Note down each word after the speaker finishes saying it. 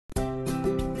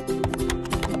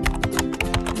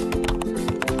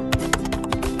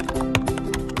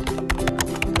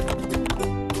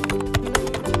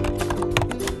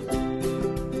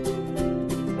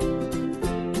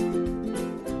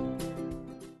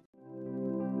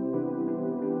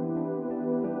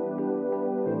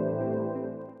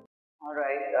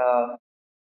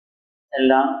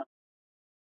Hello.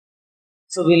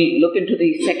 So we'll look into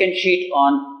the second sheet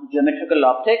on geometrical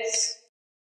optics,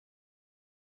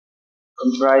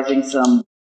 comprising some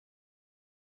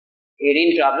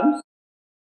 18 problems,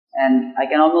 and I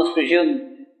can almost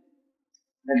presume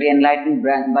that the enlightened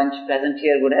bunch present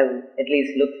here would have at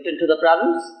least looked into the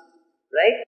problems,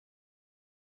 right?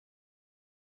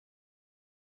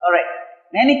 Alright,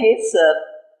 in any case,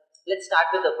 let's start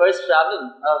with the first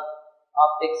problem of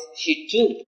optics sheet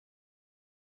 2.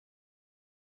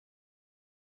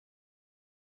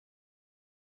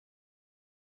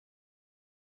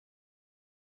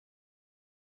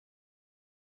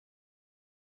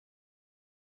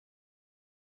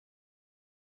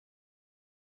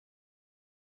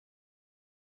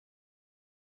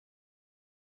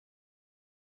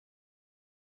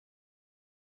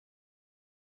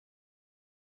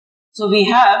 So we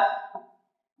have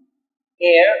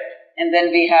air, and then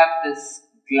we have this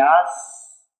glass,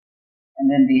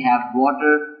 and then we have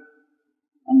water,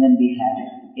 and then we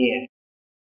have air.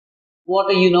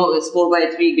 Water, you know, is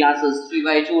 4/3, glass is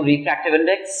 3/2 refractive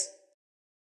index,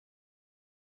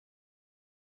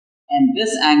 and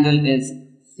this angle is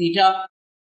theta.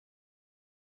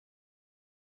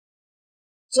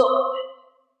 So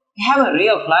we have a ray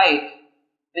of light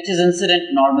which is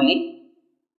incident normally.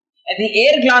 At the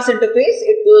air-glass interface,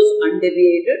 it goes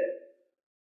undeviated,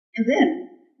 and then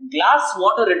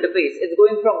glass-water interface is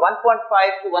going from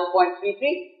 1.5 to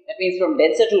 1.33. That means from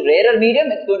denser to rarer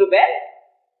medium, it's going to bend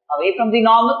away from the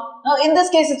normal. Now, in this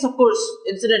case, it's of course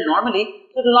incident normally,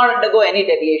 so it will not undergo any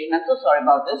deviation. I'm so sorry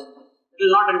about this. It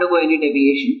will not undergo any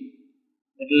deviation.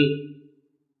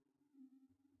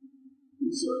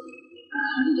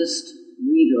 I'll just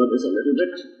redraw this a little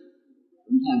bit.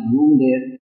 Don't have room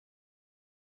there.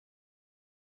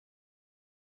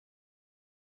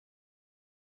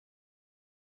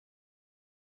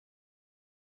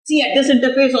 See, at this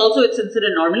interface also it's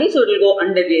incident normally, so it will go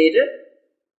undeviated.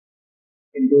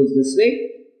 It goes this way.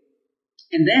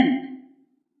 And then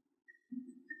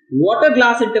water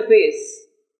glass interface,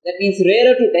 that means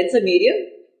rarer to denser medium,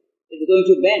 is going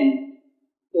to bend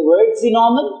towards the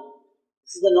normal.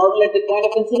 This is the normal at the point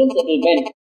of incidence, it will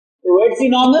bend towards the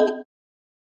normal,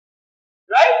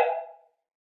 right?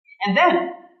 And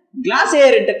then glass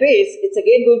air interface, it's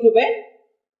again going to bend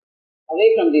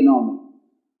away from the normal.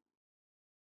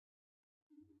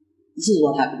 This is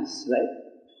what happens, right?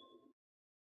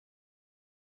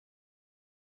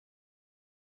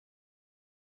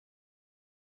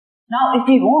 Now, if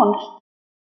we want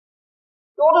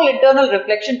total internal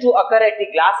reflection to occur at the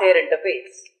glass air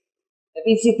interface, that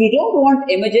means if we don't want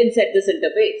emergence at this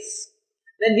interface,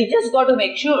 then we just got to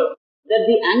make sure that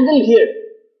the angle here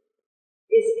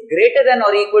is greater than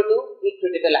or equal to the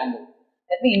critical angle.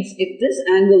 That means if this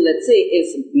angle, let's say,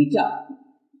 is beta,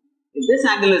 if this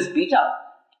angle is beta,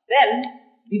 then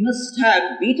we must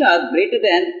have beta greater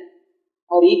than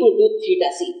or equal to theta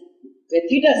c, where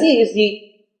theta c is the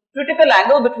critical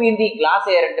angle between the glass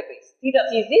air interface. Theta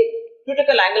c is the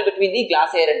critical angle between the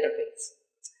glass air interface.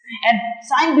 And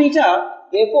sine beta,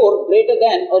 therefore, greater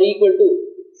than or equal to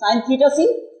sine theta c.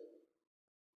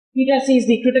 Theta c is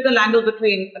the critical angle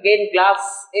between, again,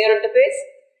 glass air interface.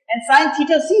 And sine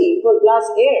theta c for glass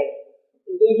air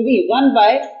is going to be 1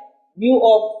 by mu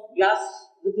of glass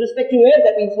with respect to air,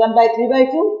 that means 1 by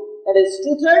 3/2, that is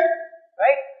 2/3,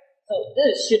 right? So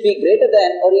this should be greater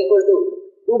than or equal to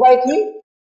 2/3.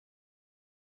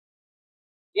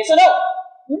 Yes or no?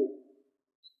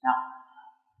 Now,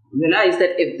 realize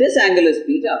that if this angle is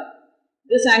beta,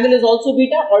 this angle is also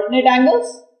beta, alternate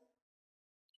angles,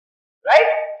 right?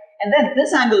 And then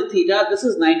this angle theta, this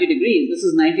is 90 degrees, this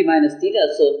is 90 minus theta,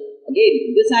 so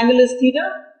again, this angle is theta.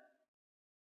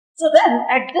 So then,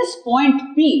 at this point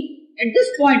P,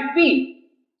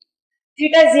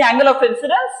 theta is the angle of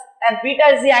incidence and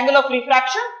beta is the angle of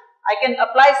refraction. I can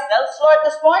apply Snell's law at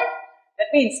this point. That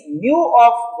means mu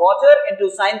of water into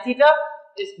sine theta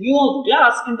is mu of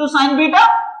glass into sine beta,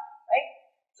 right?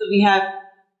 So we have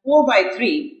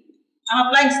 4/3. I'm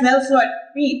applying Snell's law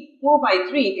at P,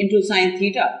 4/3 into sine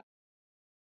theta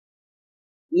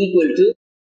equal to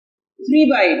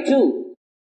 3/2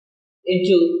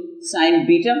 into sine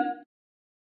beta.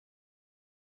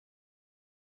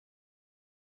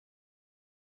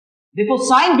 Therefore,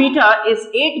 sine beta is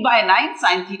 8/9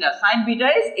 sine theta. Sine beta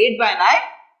is 8/9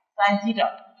 sine theta.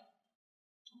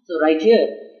 So, right here,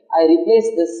 I replace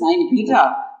this sine beta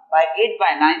by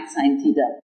 8/9 sine theta.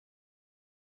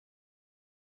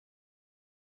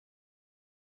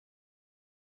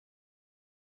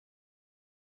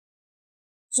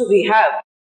 So, we have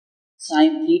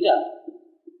sine theta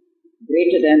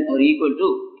greater than or equal to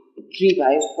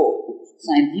 3/4.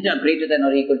 Sine theta greater than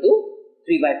or equal to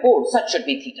 3 by 4, such should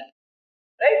be theta,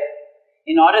 right?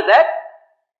 In order that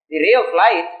the ray of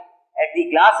light at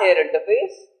the glass air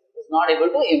interface is not able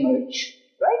to emerge,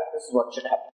 right? This is what should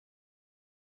happen.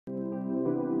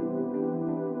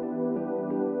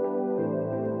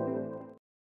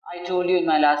 I told you in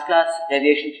my last class,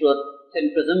 deviation through a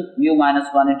thin prism, mu minus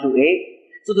 1 into A.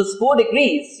 So this 4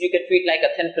 degrees you can treat like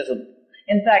a thin prism.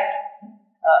 In fact,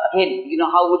 again,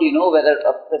 how would you know whether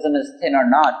a prism is thin or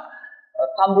not? A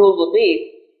thumb rule would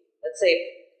be, let's say,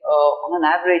 on an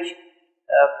average,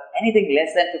 anything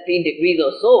less than 15 degrees or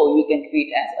so, you can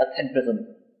treat as a thin prism.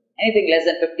 Anything less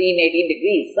than 15, 18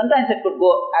 degrees, sometimes it could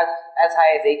go as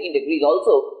high as 18 degrees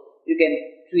also, you can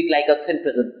treat like a thin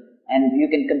prism. And you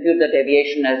can compute the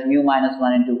deviation as mu minus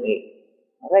 1 into A.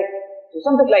 Alright, so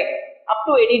something like up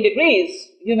to 18 degrees,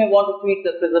 you may want to treat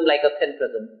the prism like a thin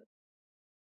prism.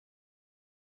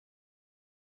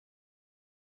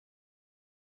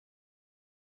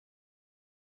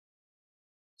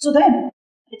 So then,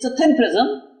 it's a thin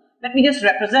prism. Let me just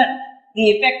represent the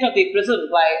effect of the prism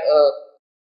by a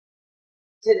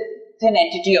thin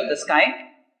entity of this kind.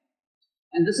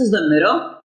 And this is the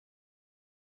mirror.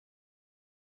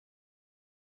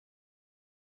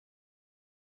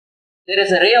 There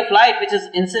is a ray of light which is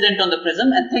incident on the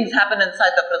prism and things happen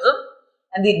inside the prism.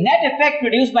 And the net effect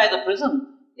produced by the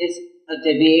prism is a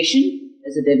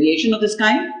deviation of this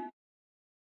kind.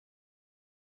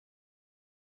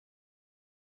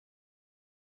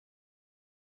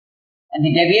 And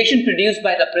the deviation produced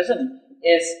by the prism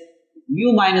is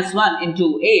mu minus 1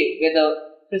 into A, where the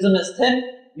prism is thin.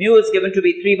 Mu is given to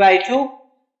be 3 by 2.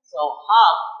 So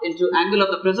half into angle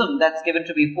of the prism, that's given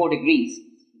to be 4 degrees.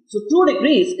 So 2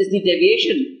 degrees is the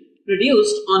deviation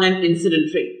produced on an incident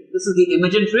ray. This is the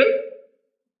emergent ray.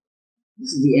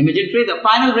 This is the emergent ray, the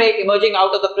final ray emerging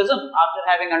out of the prism after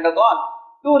having undergone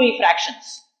 2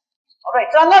 refractions.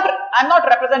 Alright, so I'm not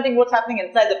representing what's happening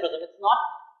inside the prism. It's not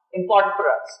important for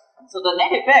us. So the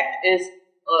net effect is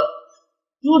a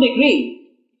 2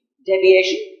 degree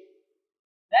deviation.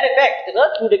 Net effect is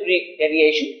a 2 degree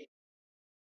deviation.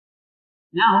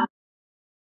 Now,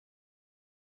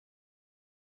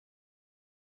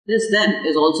 this then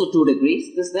is also 2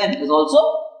 degrees. This then is also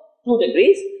 2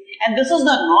 degrees. And this is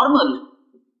the normal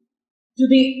to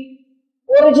the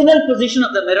original position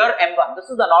of the mirror M1. This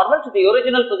is the normal to the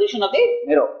original position of the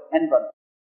mirror M1.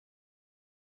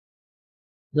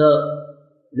 The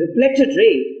reflected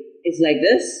ray is like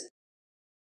this.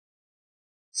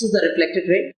 This is the reflected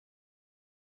ray.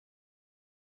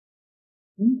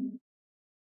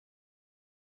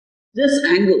 This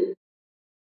angle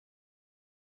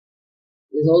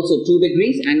is also 2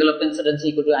 degrees, angle of incidence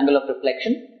equal to angle of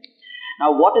reflection.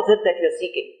 Now what is it that you are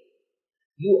seeking?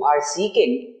 You are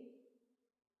seeking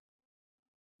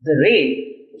the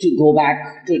ray to go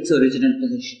back to its original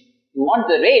position. You want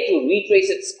the ray to retrace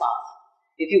its path.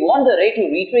 If you want the ray to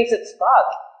retrace its path,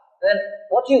 then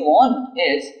what you want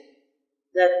is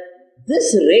that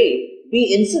this ray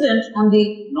be incident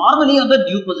normally on the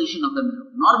new position of the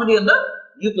mirror. Normally on the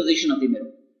new position of the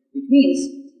mirror. Which means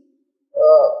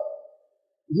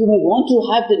you may want to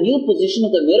have the new position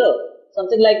of the mirror,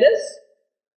 something like this.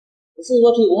 This is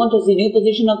what you want as the new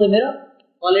position of the mirror.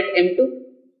 Call it M2.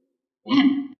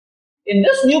 And in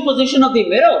this new position of the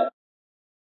mirror,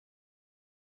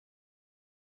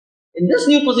 this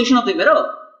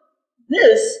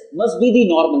must be the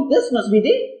normal. This must be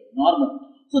the normal.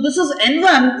 So this is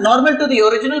N1, normal to the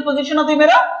original position of the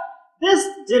mirror. This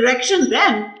direction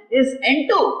then is N2,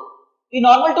 the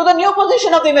normal to the new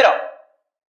position of the mirror.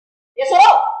 Yes or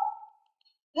no?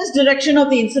 This direction of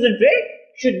the incident ray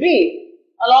should be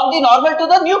along the normal to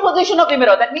the new position of the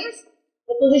mirror. That means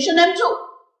the position M2.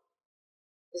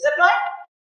 Is that right?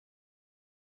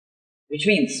 Which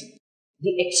means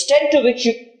the extent to which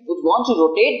you would want to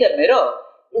rotate the mirror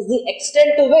is the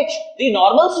extent to which the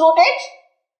normals rotate.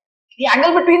 The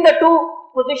angle between the two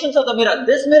positions of the mirror,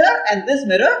 this mirror and this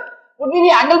mirror, would be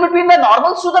the angle between the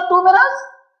normals to the two mirrors,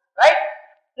 right?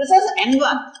 This is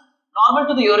N1, normal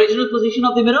to the original position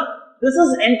of the mirror. This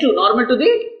is N2, normal to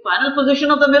the final position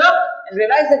of the mirror. And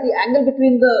realize that the angle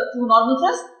between the two normals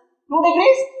is 2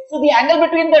 degrees. So the angle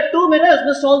between the two mirrors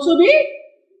must also be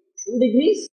 2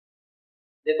 degrees.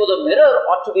 Therefore, the mirror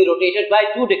ought to be rotated by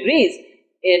 2 degrees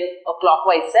in a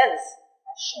clockwise sense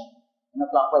as shown.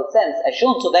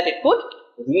 So that it could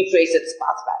retrace its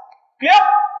path back. Clear?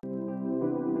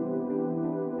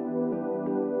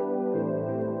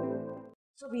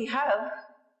 So we have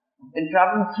in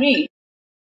problem 3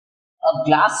 a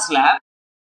glass slab .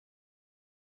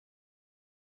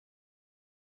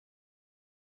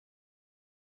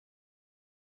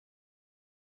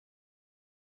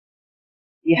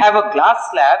 We have a glass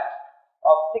slab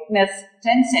of thickness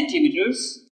 10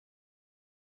 centimeters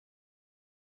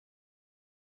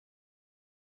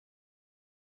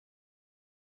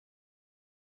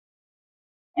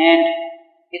and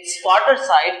its farther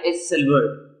side is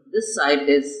silvered. This side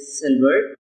is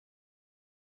silvered.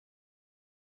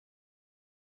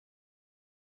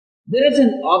 There is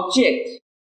an object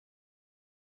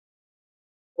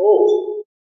O.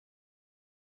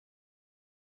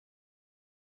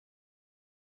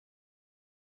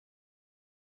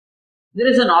 There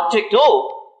is an object O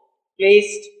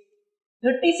placed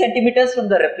 30 centimeters from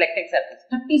the reflecting surface.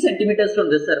 30 centimeters from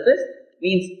this surface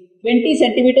means 20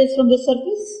 centimeters from this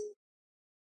surface.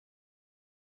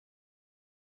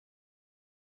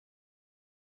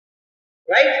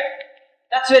 Right?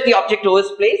 That's where the object O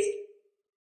is placed.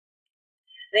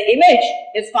 The image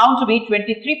is found to be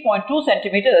 23.2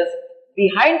 centimeters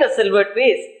behind the silvered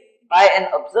face by an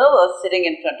observer sitting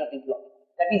in front of the block.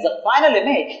 That means the final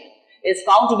image is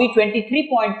found to be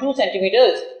 23.2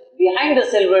 centimeters behind the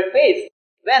silvered face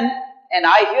when an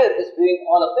eye here is doing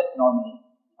all of it normally.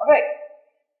 Alright.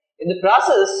 In the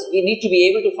process, we need to be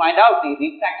able to find out the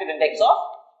refractive index of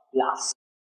glass.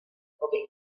 Okay.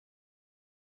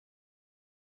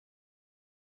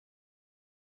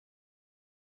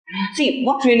 See,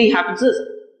 what really happens is,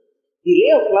 the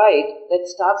ray of light that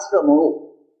starts from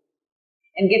O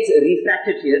and gets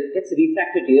refracted here, it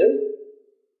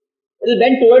will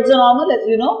bend towards the normal, as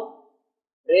you know.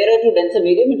 Rarer to denser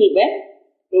medium, it will bend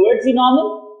towards the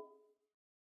normal,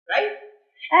 right?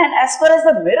 And as far as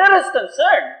the mirror is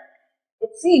concerned, it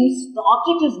seems the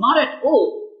object is not at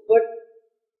O, but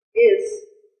is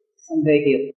somewhere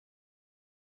here,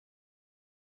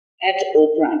 at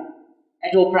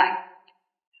O prime.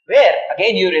 Where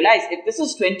again you realize if this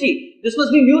is 20, this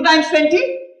must be mu times 20.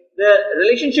 The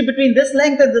relationship between this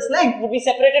length and this length would be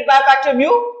separated by a factor mu.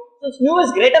 Since mu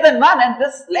is greater than 1 and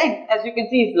this length, as you can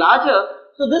see, is larger,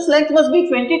 so this length must be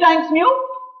 20 times mu.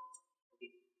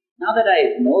 Now that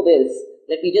I know this,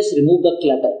 let me just remove the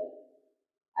clutter.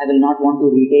 I will not want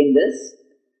to retain this.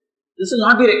 This will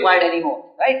not be required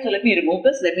anymore, right? So let me remove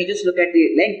this. Let me just look at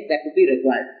the length that would be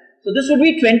required. So this would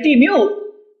be 20 mu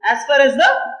as far as the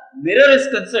mirror is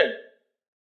concerned.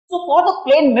 So for the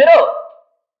plane mirror,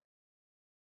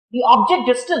 the object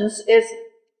distance is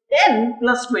 10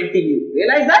 plus 20 mu.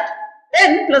 Realize that?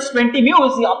 10 plus 20 mu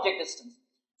is the object distance.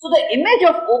 So the image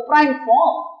of O prime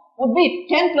form would be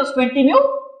 10 plus 20 mu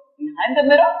behind the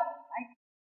mirror. Right?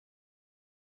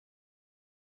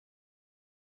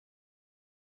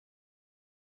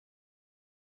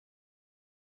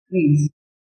 Means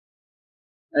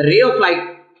a ray of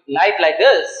light like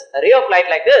this,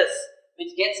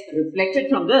 which gets reflected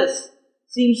from this,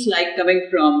 seems like coming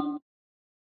from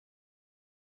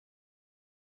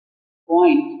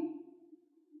point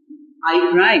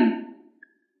I prime.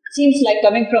 Seems like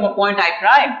coming from a point I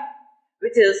prime,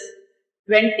 which is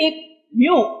 20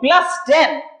 mu plus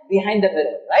 10 behind the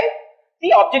mirror, right?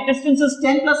 The object distance is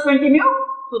 10 plus 20 mu.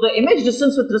 So the image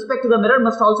distance with respect to the mirror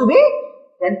must also be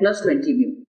 10 plus 20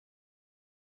 mu.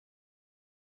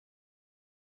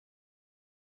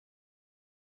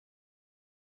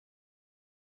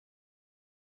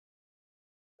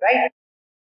 Right?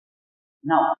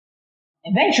 Now,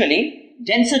 eventually,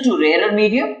 denser to rarer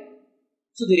medium.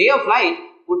 So the ray of light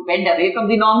would bend away from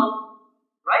the normal.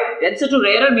 Right? Denser to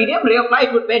rarer medium, ray of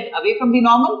light would bend away from the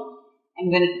normal.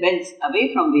 And when it bends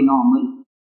away from the normal,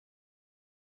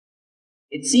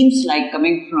 it seems like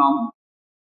coming from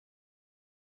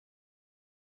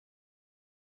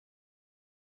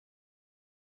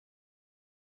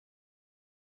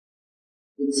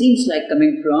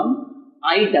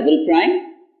I double prime.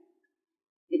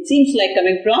 It seems like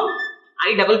coming from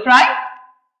I double prime,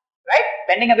 right?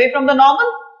 Bending away from the normal.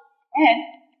 And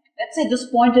let's say this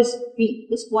point is P.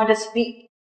 This point is P.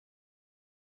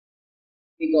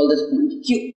 We call this point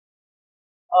Q.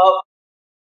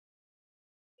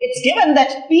 It's given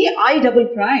that Pi double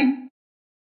prime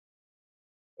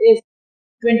is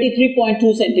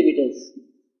 23.2 centimeters.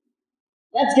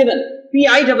 That's given.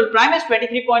 Pi double prime is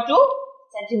 23.2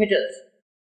 centimeters.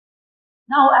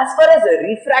 Now, as far as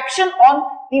refraction on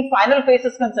the final face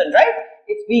is concerned, right?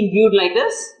 It's being viewed like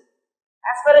this.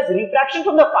 As far as refraction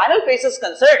from the final face is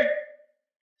concerned,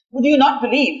 would you not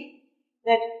believe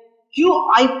that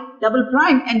Qi double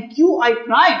prime and Qi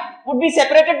prime would be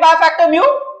separated by a factor mu?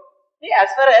 See, as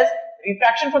far as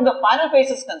refraction from the final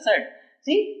face is concerned,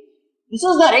 see, this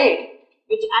is the ray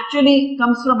which actually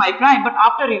comes from I prime, but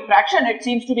after refraction it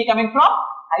seems to be coming from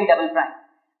I double prime.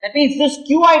 That means this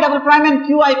Qi double prime and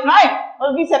Qi prime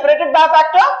will be separated by a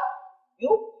factor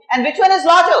mu. And which one is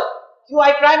larger?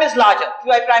 Qi prime is larger.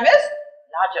 Qi prime is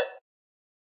larger.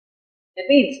 That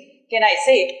means can I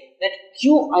say that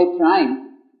Qi prime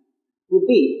would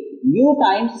be mu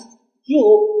times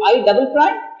Qi double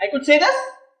prime? I could say this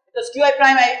because Qi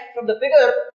prime, from the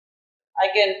figure, I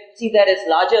can see that is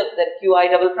larger than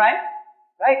Qi double prime,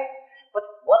 right? But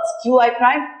what's Qi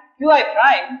prime? Qi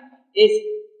prime is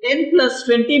 10 plus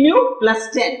 20 mu plus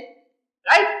 10,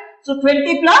 right? So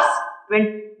 20 plus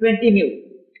 20 mu.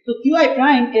 So Qi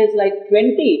prime is like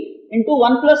 20 into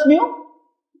 1 plus mu.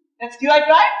 That's Qi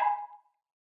prime.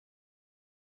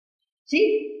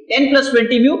 See, 10 plus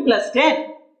 20 mu plus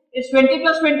 10 is 20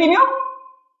 plus 20 mu.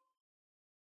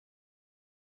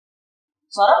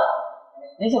 Saurabh?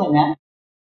 Nahi samajh mein aaya?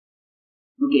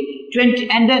 Okay, 20,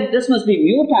 and then this must be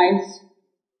mu times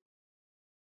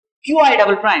Qi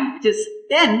double prime, which is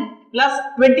 10 plus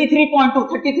 23.2,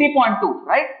 33.2,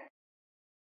 right?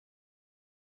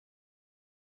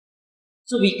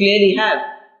 So we clearly have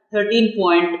 13.2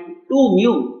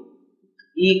 mu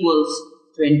equals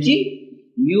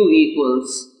 20, mu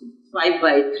equals 5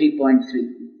 by 3.3,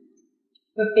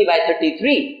 50 by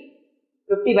 33.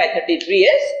 50 by 33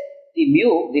 is the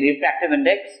mu, the refractive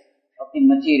index of the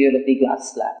material of the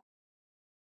glass slab.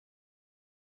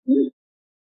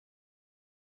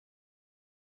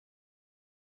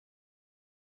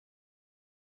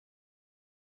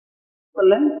 For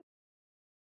length?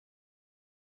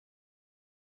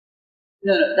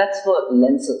 No, that's for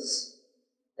lenses.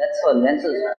 That's for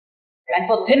lenses. And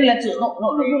for thin lenses, no.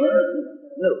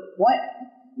 Why?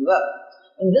 Well,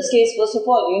 in this case, first of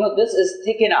all, this is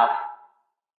thick enough.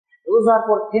 Those are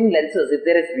for thin lenses. If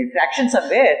there is refraction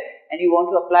somewhere and you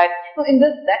want to apply, so in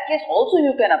that case also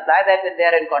you can apply that when they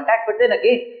are in contact. But then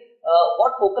again,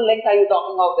 what focal length are you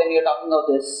talking of when you are talking of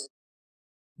this?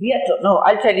 No,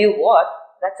 I'll tell you what,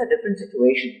 that's a different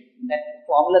situation. That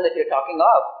formula that you're talking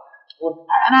of,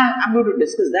 and I'm going to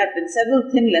discuss that when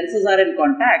several thin lenses are in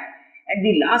contact and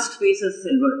the last face is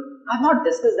silver. I've not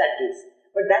discussed that case,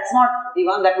 but that's not the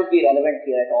one that would be relevant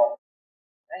here at all.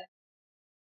 Right?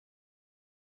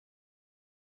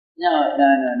 No,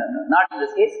 not in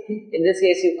this case. In this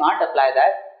case, you can't apply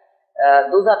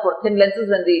that. Those are for thin lenses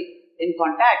when in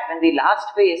contact, when the last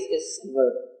face is silver.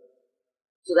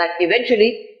 So that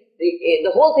eventually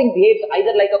the whole thing behaves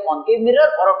either like a concave mirror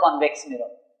or a convex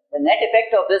mirror. The net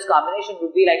effect of this combination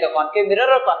would be like a concave mirror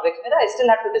or convex mirror. I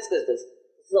still have to discuss this.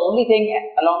 This is the only thing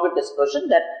along with dispersion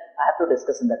that I have to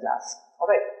discuss in the class.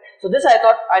 Alright. So this I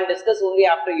thought I'll discuss only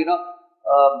after you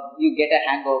get a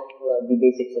hang of the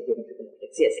basics of geometrical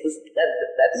optics. Yes,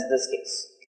 that's this case.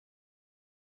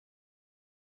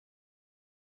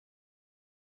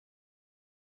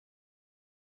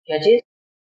 क्या चीज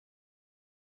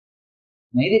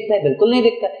नहीं दिखता है, बिल्कुल नहीं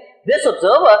दिखता है. This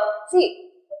observer, see,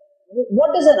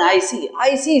 what does an eye see?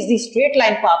 Eye sees the straight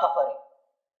line path of a ray.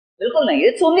 बिल्कुल नहीं.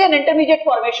 It's only an intermediate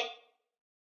formation.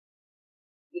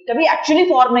 कभी actually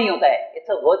form नहीं होता है. It's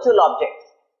a virtual object.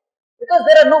 Because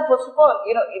there are no, first of all,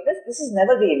 this is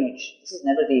never the image. This is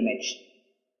never the image.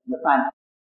 The final.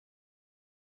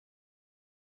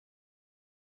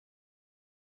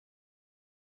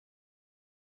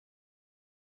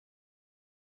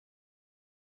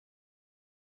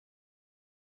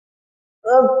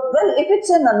 Well, if it's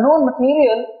an unknown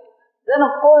material, then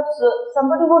of course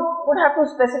somebody would have to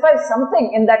specify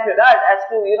something in that regard as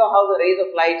to how the rays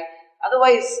of light.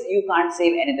 Otherwise, you can't say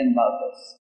anything about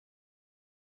this.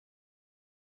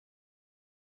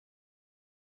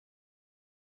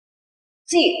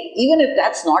 See, even if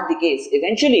that's not the case,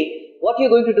 eventually what you're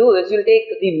going to do is you'll take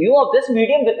the mu of this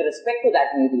medium with respect to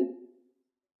that medium.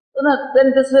 So now,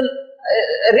 then this will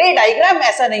ray diagram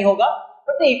aisa nahi hoga,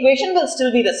 but the equation will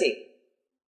still be the same.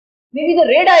 Maybe the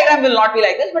ray diagram will not be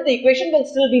like this, but the equation will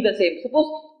still be the same. Suppose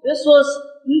this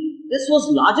was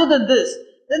larger than this,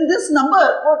 then this number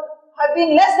would have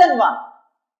been less than 1.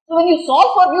 So when you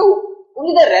solve for mu,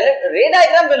 only the ray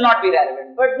diagram will not be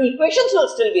relevant, but the equations will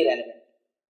still be relevant.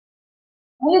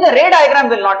 Only the ray diagram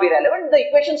will not be relevant, the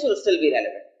equations will still be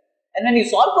relevant. And when you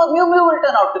solve for mu will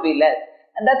turn out to be less.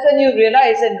 And that's when you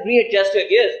realize and readjust your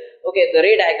gears. Okay, the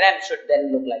ray diagram should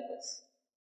then look like this.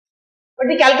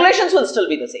 But the calculations will still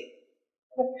be the same.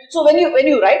 So when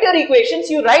you write your equations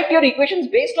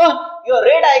based on your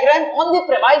ray diagram on the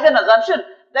premise and assumption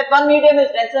that one medium is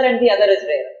denser and the other is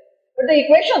rarer. But the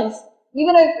equations,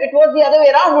 even if it was the other way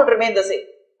around, would remain the same.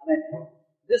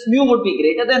 This mu would be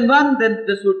greater than 1, then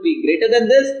this would be greater than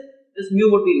this mu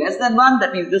would be less than 1,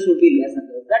 that means this would be less than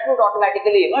this. That would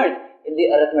automatically emerge in the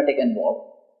arithmetic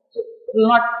involved. So it will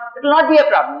not be a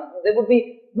problem. There would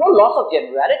be no loss of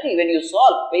generality when you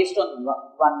solve based on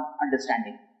one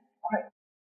understanding.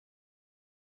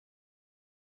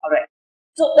 Alright.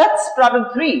 So that's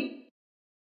problem 3.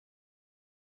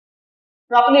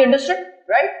 Properly understood,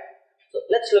 right? So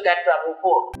let's look at problem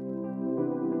 4.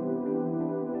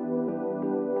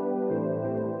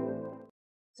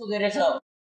 So there is a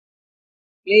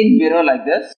plain mirror like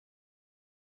this.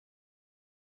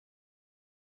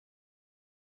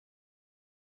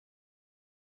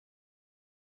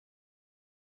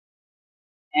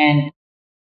 And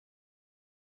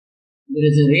there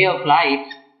is a ray of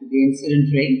light, the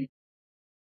incident ray,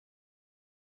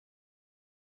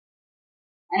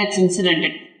 and it's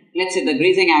incidented. Let's say the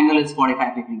grazing angle is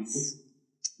 45 degrees.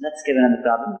 That's given in the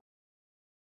problem.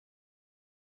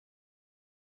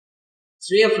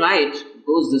 This ray of light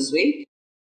goes this way.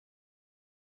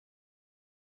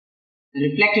 The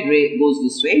reflected ray goes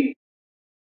this way.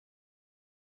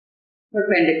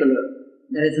 Perpendicular,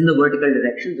 that is in the vertical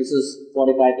direction. This is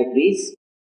 45 degrees.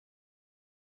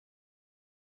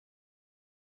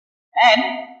 And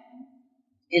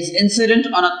is incident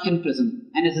on a thin prism.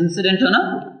 And is incident on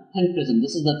a thin prism.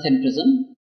 This is the thin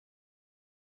prism.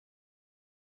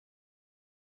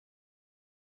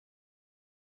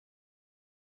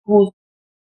 Whose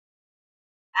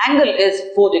angle is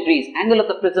 4 degrees. Angle of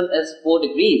the prism is 4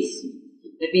 degrees.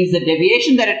 That means the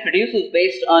deviation that it produces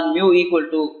based on mu equal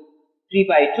to 3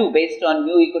 by 2, based on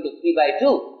mu equal to 3 by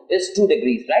 2 is 2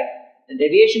 degrees, right? The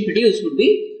deviation produced would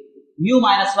be mu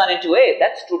minus 1 into A,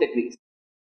 that's 2 degrees.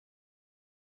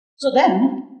 So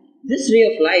then, this ray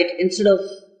of light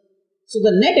so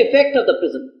the net effect of the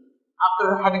prism,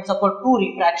 after having suffered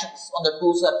 2 refractions on the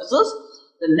 2 surfaces,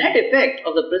 the net effect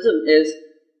of the prism is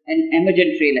an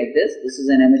emergent ray like this. This is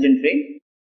an emergent ray.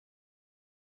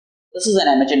 This is an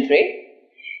emergent ray.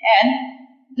 And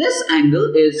this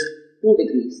angle is 2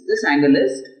 degrees. This angle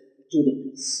is 2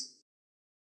 degrees.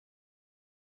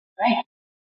 Right?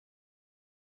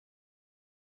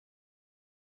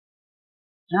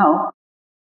 Now,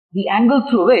 the angle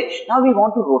through which, now we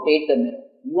want to rotate the mirror.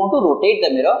 We want to rotate the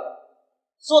mirror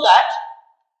so that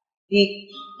the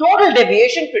total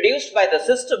deviation produced by the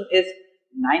system is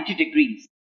 90 degrees.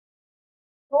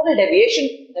 Total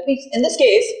deviation, that means in this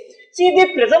case, see if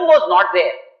the prism was not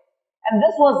there and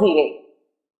this was the ray,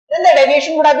 then the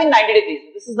deviation would have been 90 degrees.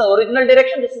 This is the original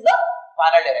direction, this is the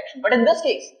final direction. But in this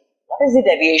case, what is the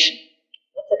deviation?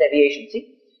 What's the deviation?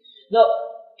 See, the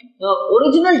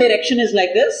original direction is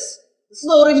like this. This is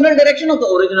the original direction of the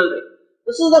original ray.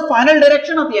 This is the final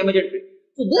direction of the emergent ray.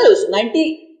 So this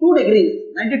 92 degrees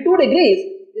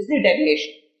is the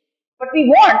deviation. But we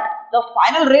want the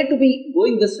final ray to be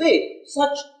going this way.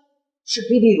 Such should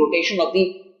be the rotation of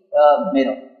the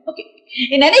mirror. Okay.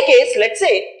 In any case, let's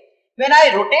say when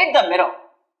I rotate the mirror,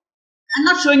 I'm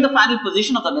not showing the final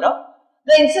position of the mirror.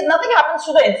 Nothing happens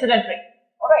to the incident ray.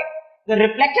 Alright. The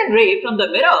reflected ray from the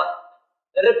mirror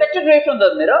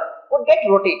would get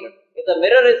rotated. If the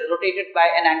mirror is rotated by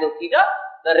an angle theta,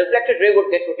 the reflected ray would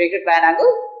get rotated by an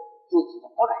angle 2 theta.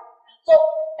 Alright. So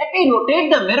let me rotate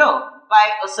the mirror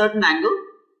by a certain angle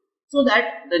so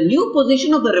that the new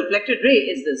position of the reflected ray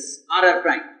is this, RR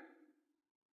prime.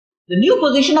 The new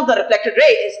position of the reflected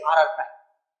ray is RR prime.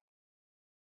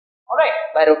 Alright,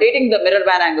 by rotating the mirror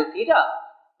by an angle theta,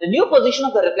 the new position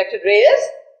of the reflected ray is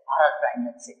RR prime,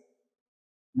 let's say.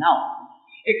 Now,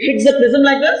 it hits the prism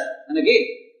like this, and again,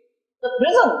 the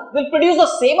prism will produce the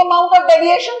same amount of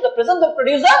deviation, but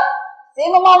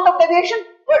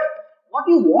what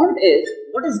you want is,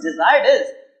 what is desired is,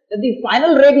 that the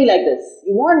final ray be like this.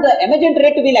 You want the emergent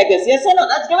ray to be like this. Yes or no?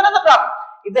 That's given in the problem.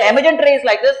 If the emergent ray is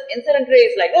like this, incident ray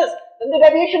is like this, then the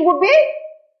deviation would be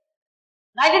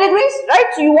 90 degrees, right?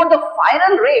 So you want the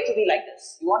final ray to be like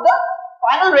this. You want the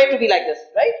final ray to be like this,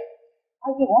 right?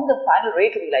 Now if you want the final ray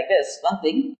to be like this, one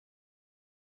thing,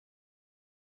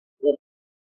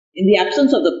 in the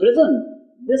absence of the prism,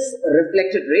 this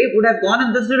reflected ray would have gone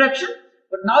in this direction,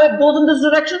 but now it goes in this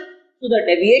direction. So the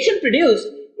deviation produced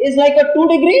is like a 2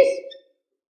 degrees.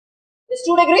 It's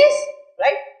 2 degrees,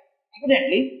 right?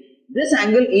 Evidently, this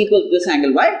angle equals this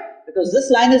angle. Why? Because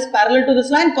this line is parallel to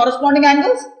this line, corresponding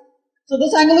angles. So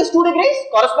this angle is 2 degrees,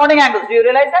 corresponding angles. Do you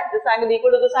realize that? This angle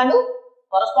equal to this angle,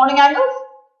 corresponding angles.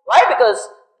 Why? Because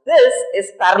this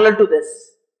is parallel to this.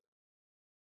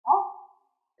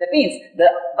 That means,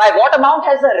 by what amount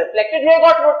has the reflected ray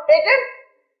got rotated?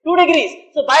 2 degrees.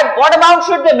 So by what amount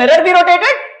should the mirror be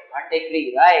rotated? 1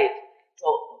 degree, right? So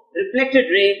reflected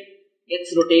ray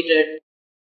gets rotated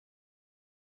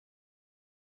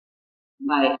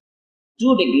by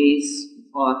 2 degrees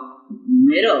or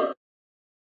mirror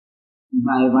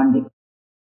by 1 degree.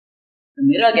 The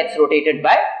mirror gets rotated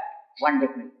by 1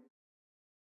 degree.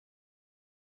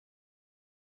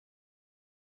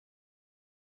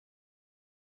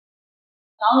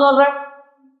 Sounds alright?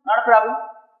 Not a problem.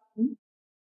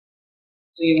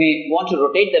 So you may want to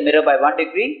rotate the mirror by 1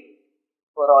 degree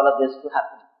for all of this to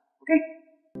happen. Okay.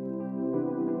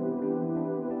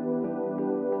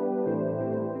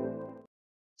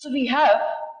 So we have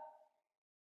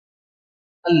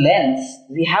a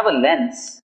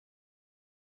lens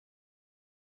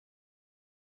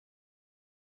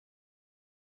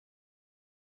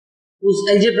whose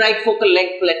algebraic focal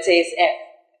length, let's say, is f.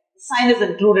 The sign is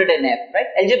included in f, right?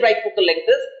 Algebraic focal length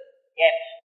is f.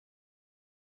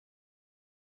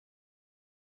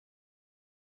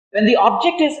 When the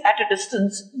object is at a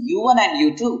distance u1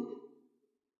 and u2,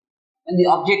 when the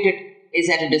object is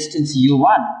at a distance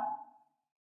u1,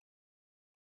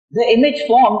 the image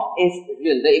formed is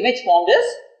real. The image formed is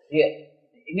real.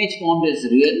 The image formed is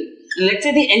real. And let's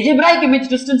say the algebraic image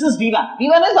distance is v1.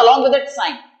 v1 is along with that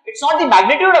sign. It's not the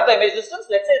magnitude of the image distance.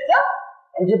 Let's say it's the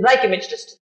algebraic image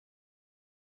distance.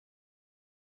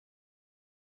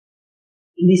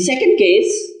 In the second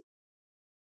case,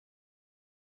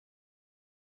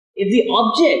 if the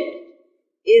object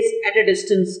is at a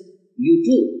distance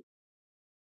u2,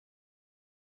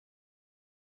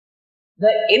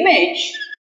 the image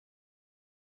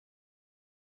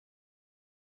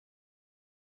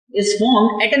is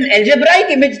formed at an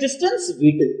algebraic image distance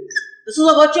v2. This is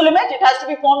a virtual image. It has to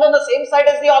be formed on the same side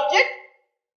as the object,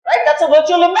 right? That's a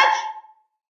virtual image.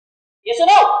 Yes or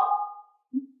no?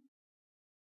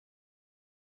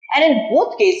 And in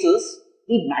both cases,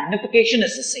 the magnification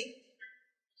is the same.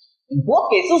 In both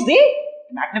cases, the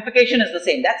magnification is the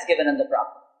same. That's given in the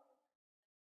problem.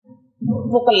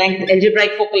 Focal length,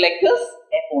 algebraic focal length is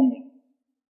f only.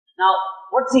 Now,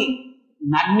 what's the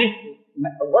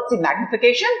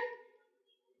magnification?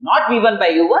 Not v1 by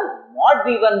u1, mod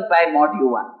v1 by mod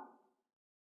u1.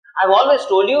 I've always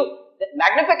told you that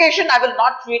magnification I will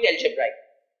not treat algebraic.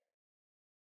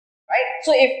 Right?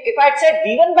 So if I had said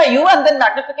v1 by u1, then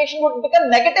magnification would become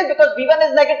negative because v1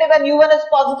 is negative and u1 is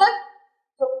positive.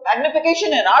 So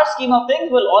magnification in our scheme of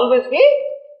things will always be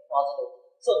positive.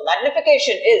 So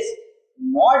magnification is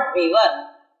mod v1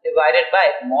 divided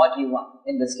by mod u1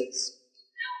 in this case.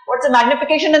 What's the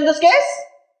magnification in this case?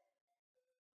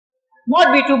 Mod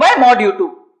v2 by mod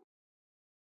u2.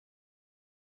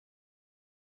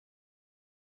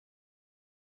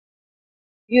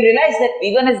 You realize that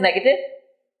v1 is negative.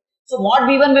 So mod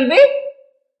v1 will be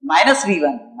minus v1,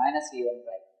 right?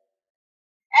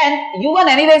 And u1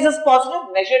 anyways is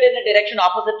positive, measured in a direction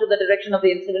opposite to the direction of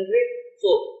the incident ray. So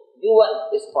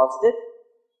u1 is positive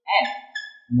and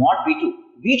mod v2.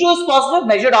 v2 is positive,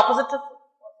 measured opposite to,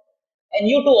 and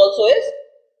u2 also is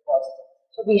positive.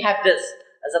 So we have this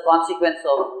as a consequence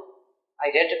of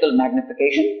identical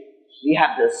magnification. We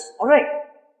have this. Alright.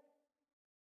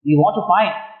 We want to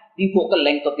find the focal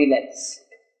length of the lens.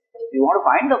 We want to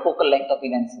find the focal length of the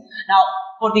lens. Now,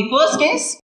 for the first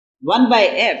case, 1 by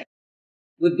f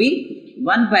would be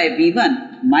 1 by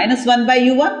v1 minus 1 by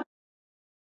u1,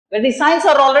 where the signs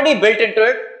are already built into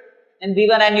it in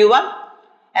v1 and u1.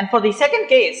 And for the second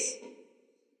case,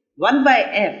 1 by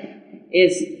f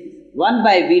is 1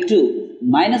 by v2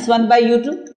 minus 1 by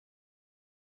u2,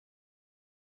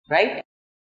 right?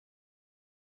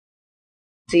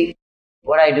 See,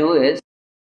 what I do is,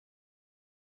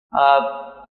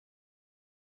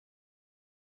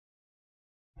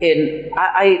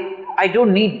 I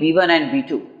don't need v1 and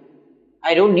v2.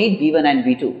 I don't need v1 and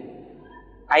v2.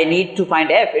 I need to find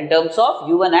f in terms of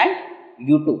u1 and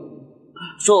u2.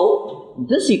 So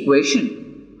this equation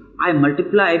I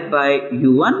multiply by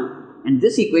u1 and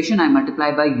this equation I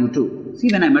multiply by u2. See,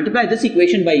 when I multiply this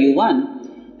equation by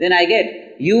u1, then I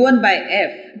get u1 by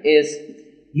f is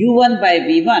u1 by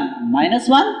v1 minus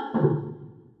 1.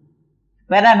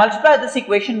 When I multiply this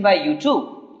equation by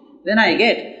u2, then I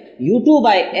get u2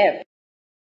 by f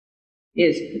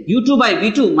is u2 by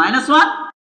v2 minus 1.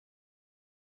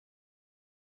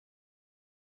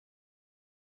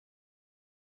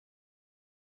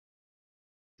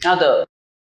 Now the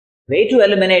way to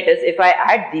eliminate is, if I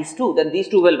add these two, then these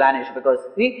two will vanish, because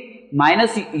see,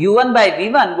 minus u1 by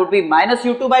v1 would be minus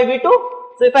u2 by v2.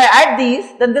 So if I add these,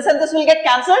 then this and this will get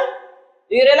cancelled.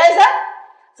 Do you realize that?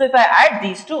 So if I add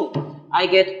these two, I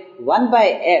get 1 by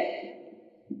f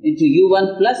into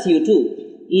u1 plus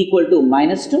u2 equal to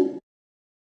minus 2.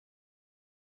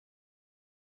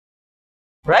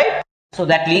 Right? So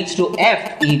that leads to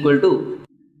f equal to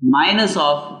minus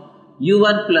of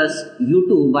u1 plus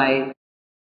u2 by.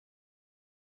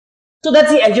 So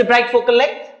that's the algebraic focal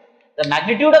length. The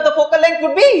magnitude of the focal length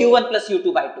would be u1 plus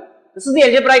u2 by 2. This is the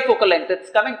algebraic focal length.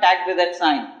 It's coming tagged with that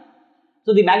sign.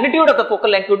 So the magnitude of the focal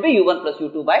length would be u1 plus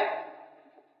u2 by.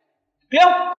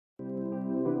 Clear?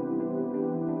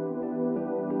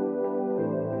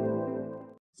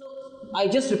 So I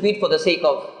just repeat for the sake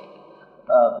of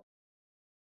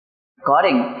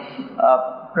According,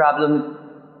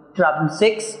 problem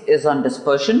 6 is on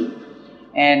dispersion,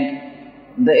 and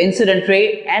the incident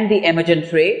ray and the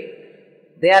emergent ray,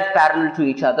 they are parallel to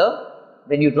each other.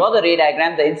 When you draw the ray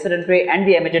diagram, the incident ray and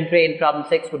the emergent ray in problem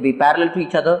 6 would be parallel to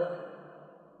each other.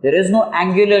 There is no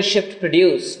angular shift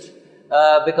produced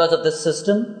because of this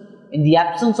system. In the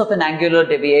absence of an angular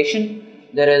deviation,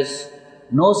 there is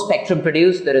no spectrum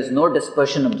produced, there is no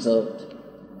dispersion observed.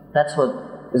 That's what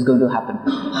is going to happen.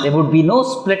 There would be no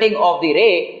splitting of the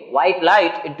ray, white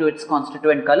light, into its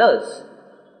constituent colors.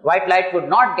 White light would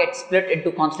not get split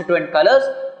into constituent colors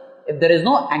if there is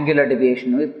no angular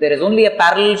deviation. If there is only a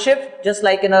parallel shift, just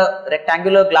like in a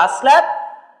rectangular glass slab,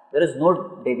 there is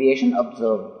no deviation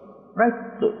observed. Right?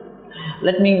 So,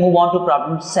 let me move on to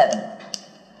problem 7.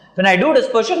 When I do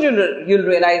dispersion, you'll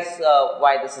realize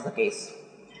why this is the case.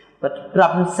 But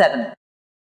problem 7.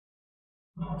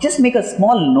 Just make a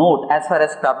small note as far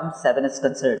as problem 7 is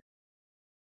concerned.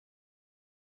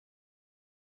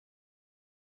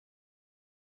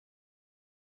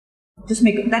 Just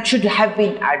make that should have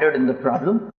been added in the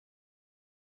problem.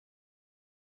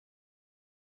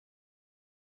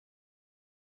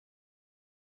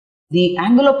 The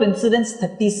angle of incidence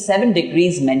 37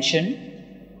 degrees mentioned.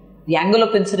 The angle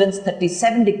of incidence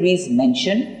 37 degrees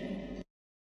mentioned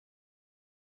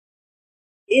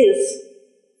is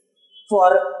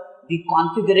for the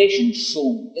configuration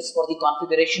shown.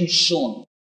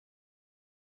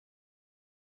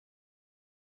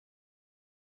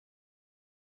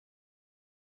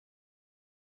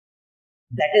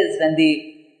 That is when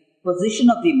the position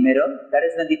of the mirror,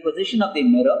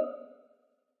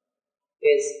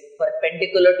 is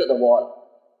perpendicular to the wall.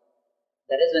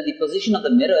 That is when the position of the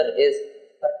mirror is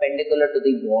perpendicular to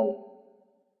the wall.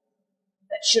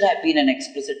 That should have been an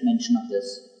explicit mention of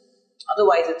this.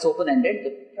 Otherwise, it's open-ended,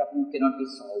 the problem cannot be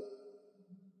solved.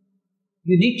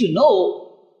 You need to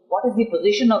know what is the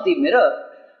position of the mirror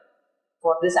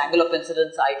for this angle of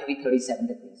incidence I to be 37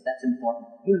 degrees. That's important.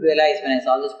 You'll realize when I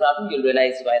solve this problem, you'll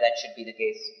realize why that should be the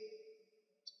case.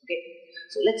 Okay,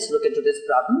 so let's look into this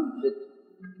problem with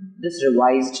this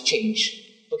revised change.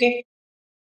 Okay,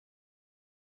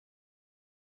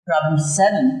 problem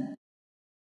 7.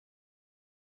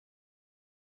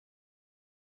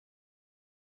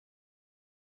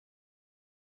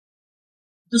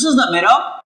 This is the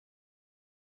mirror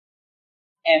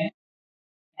M,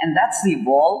 and that's the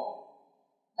wall.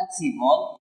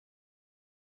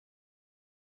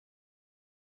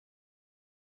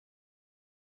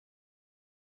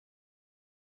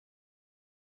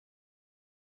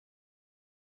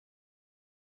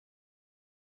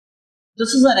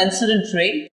 This is an incident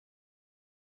ray.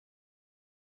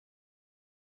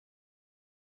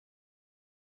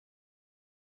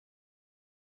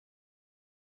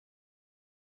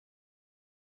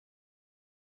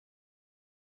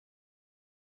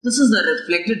 This is the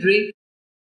reflected ray.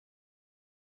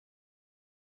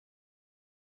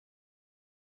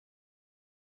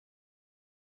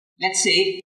 Let's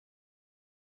say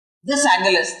this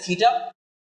angle is theta,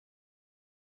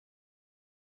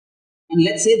 and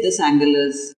let's say this angle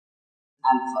is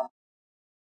alpha.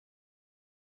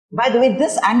 By the way,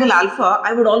 this angle alpha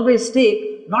I would always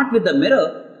take not with the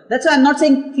mirror. That's why I'm not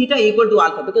saying theta equal to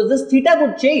alpha, because this theta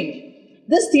would change.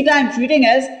 This theta I'm treating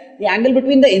as the angle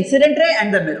between the incident ray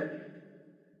and the mirror.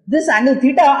 This angle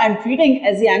theta I'm treating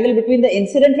as the angle between the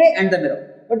incident ray and the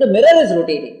mirror. But the mirror is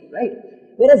rotating, right?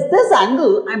 Whereas this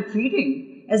angle I'm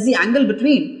treating as the angle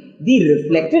between the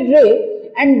reflected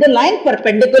ray and the line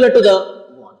perpendicular to the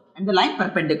wall.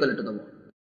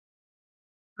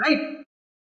 Right?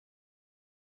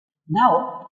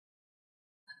 Now,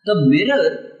 the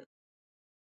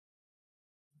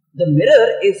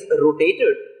mirror is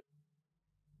rotated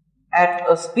at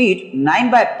a speed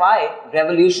 9 by pi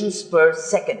revolutions per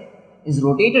second. Is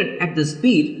rotated at the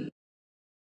speed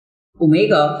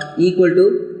omega equal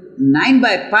to 9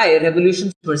 by pi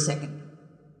revolutions per second.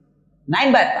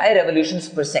 9 by pi revolutions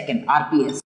per second,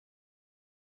 RPS.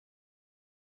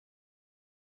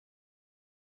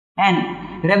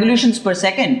 And revolutions per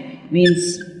second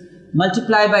means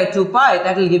multiply by 2 pi,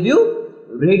 that will give you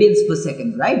radians per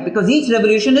second, right? Because each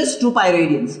revolution is 2 pi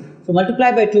radians. So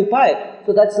multiply by 2 pi,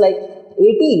 so that's like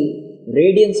 18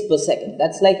 radians per second.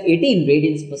 That's like 18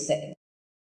 radians per second.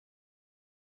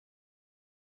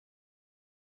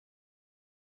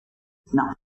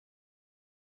 Now,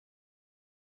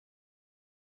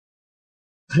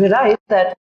 realize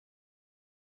that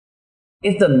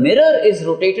if the mirror is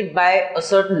rotated by a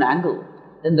certain angle,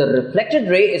 then the reflected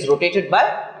ray is rotated by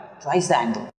twice the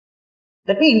angle.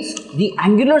 That means the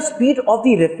angular speed of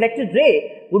the reflected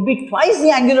ray would be twice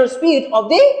the angular speed of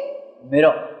the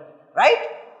mirror, right?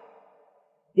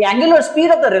 the angular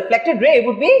speed of the reflected ray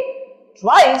would be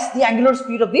twice the angular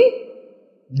speed of the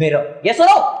mirror. Yes or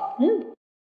no?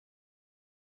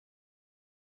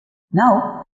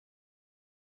 Now,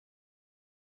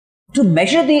 to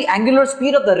measure the angular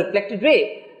speed of the reflected ray,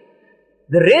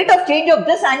 the rate of change of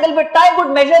this angle with time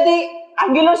would measure the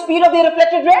angular speed of the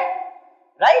reflected ray,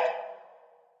 right?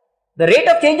 The rate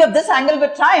of change of this angle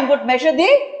with time would measure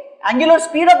the angular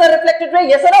speed of the reflected ray,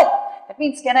 yes or no? That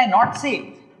means, can I not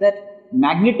say that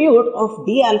magnitude of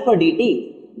d alpha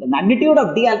dt, the magnitude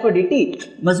of d alpha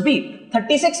dt must be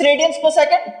 36 radians per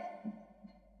second?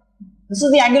 This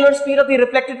is the angular speed of the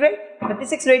reflected ray,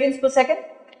 36 radians per second.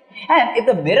 And if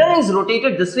the mirror is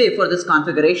rotated this way for this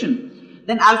configuration,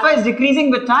 then alpha is decreasing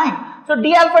with time. So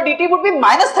d alpha dt would be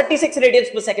minus 36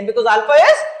 radians per second, because alpha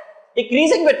is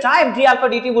decreasing with time, d alpha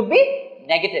dt would be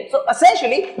negative. So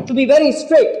essentially, to be very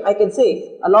straight, I can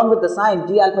say along with the sign,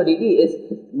 d alpha dt is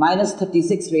minus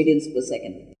 36 radians per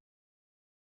second.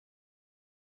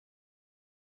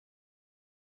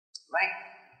 Right.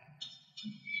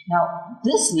 Now,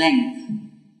 this length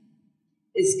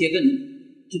is given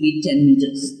to be 10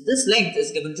 meters. This length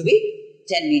is given to be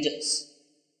 10 meters.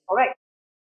 Alright.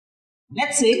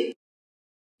 Let's say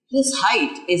this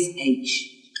height is h.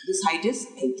 This height is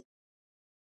h.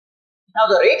 Now,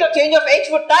 the rate of change of h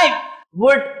with time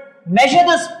would measure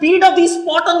the speed of the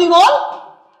spot on the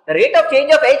wall. The rate of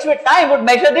change of h with time would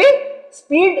measure the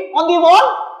speed on the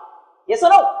wall. Yes or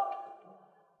no?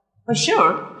 For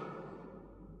sure,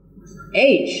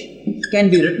 h can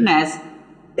be written as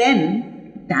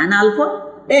 10 tan alpha.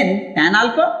 10 tan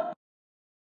alpha.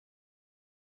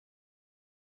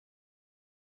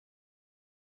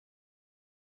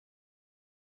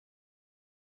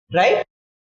 Right?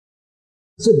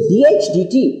 So dh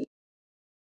dt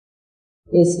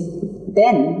is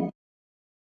 10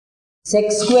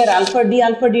 sec square alpha d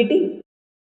alpha dt.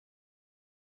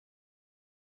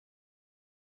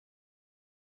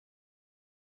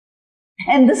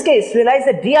 In this case, realize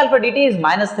that d alpha dt is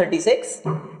minus 36.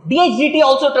 dh dt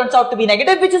also turns out to be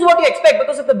negative, which is what you expect,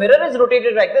 because if the mirror is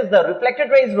rotated like this, the reflected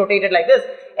ray is rotated like this,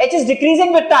 h is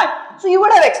decreasing with time. So you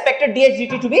would have expected dh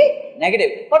dt to be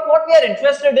negative. But what we are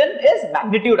interested in is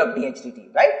magnitude of dh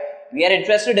dt, right? We are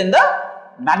interested in the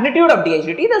magnitude of dh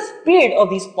dt, the speed of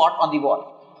the spot on the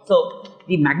wall. So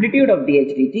the magnitude of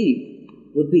dh dt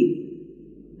would be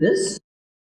this.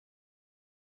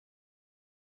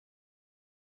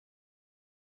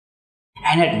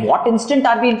 And at what instant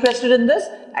are we interested in this?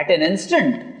 At an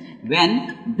instant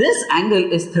when this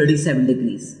angle is 37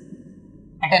 degrees.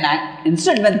 At an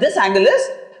instant when this angle is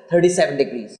 37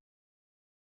 degrees.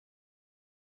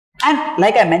 And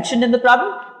like I mentioned in the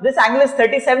problem, this angle is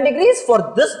 37 degrees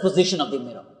for this position of the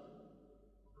mirror.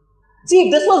 See,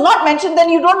 if this was not mentioned, then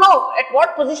you don't know at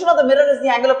what position of the mirror is the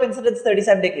angle of incidence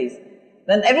 37 degrees.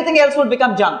 Then everything else would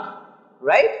become junk,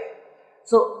 right?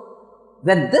 So,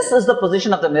 when this is the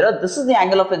position of the mirror, this is the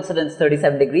angle of incidence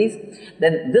 37 degrees,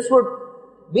 then this would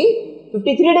be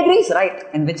 53 degrees, right?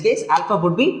 In which case alpha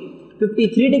would be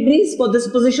 53 degrees for this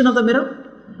position of the mirror,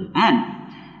 and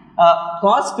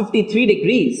cos 53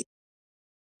 degrees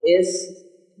is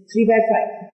 3 by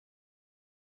 5.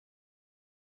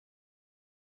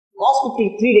 Cos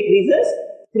 53 degrees is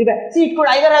 3 by 5. See, it could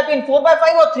either have been 4 by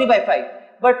 5 or 3 by 5,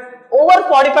 but over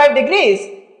 45 degrees,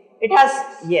 it has,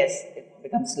 yes,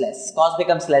 becomes less, cos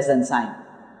becomes less than sine.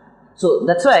 So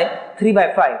that's why 3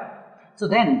 by 5. So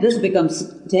then this becomes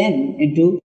 10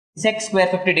 into sec square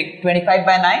 25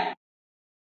 by 9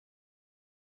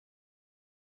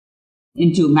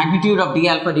 into magnitude of d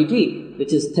alpha dt,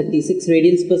 which is 36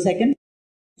 radians per second.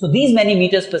 So these many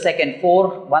meters per second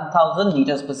for 1000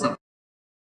 meters per second.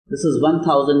 This is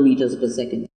 1000 meters per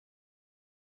second.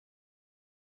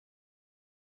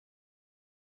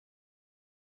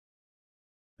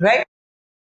 Right?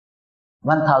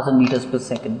 1000 meters per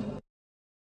second.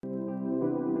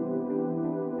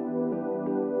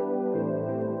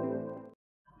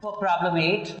 For problem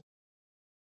 8,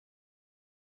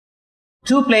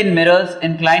 two plane mirrors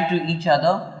inclined to each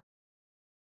other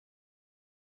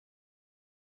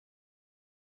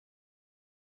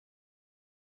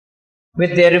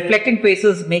with their reflecting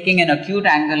faces making an acute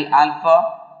angle alpha.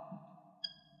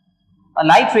 A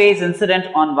light ray is incident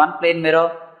on one plane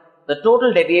mirror. The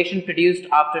total deviation produced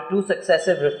after two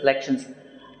successive reflections.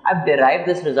 I've derived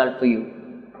this result for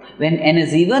you. When n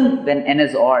is even, when n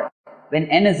is odd. When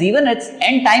n is even, it's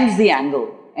n times the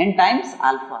angle, n times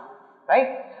alpha, right?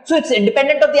 So it's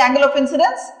independent of the angle of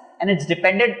incidence and it's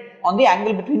dependent on the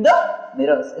angle between the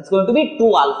mirrors. It's going to be 2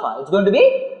 alpha. It's going to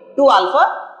be 2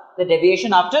 alpha. The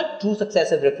deviation after two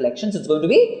successive reflections is going to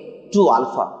be 2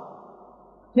 alpha.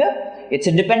 Here, it's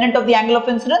independent of the angle of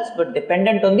incidence, but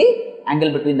dependent on the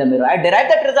angle between the mirror. I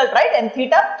derived that result, right? N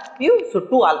theta mu. So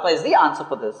 2 alpha is the answer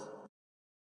for this.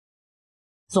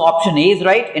 So option A is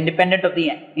right, independent of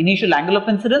the initial angle of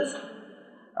incidence.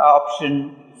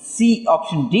 Option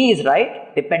D is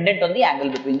right, dependent on the angle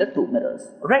between the two mirrors.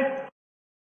 Alright.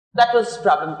 That was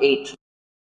problem 8.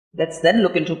 Let's then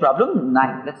look into problem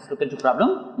 9. Let's look into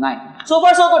problem 9. So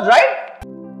far so good, right?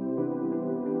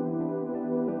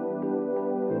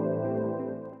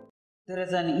 There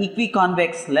is an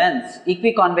equiconvex lens.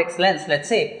 Equiconvex lens, let's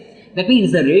say, that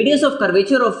means the radius of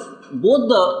curvature of both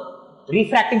the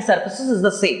refracting surfaces is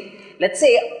the same. Let's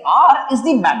say R is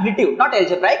the magnitude, not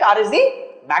algebraic, R is the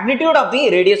magnitude of the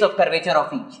radius of curvature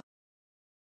of each.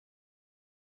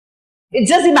 It's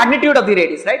just the magnitude of the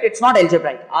radius, right? It's not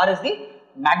algebraic. R is the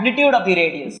magnitude of the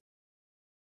radius.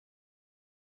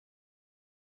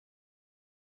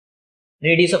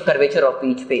 Radius of curvature of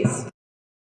each face.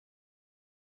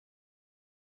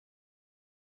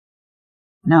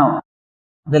 Now,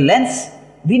 the lens,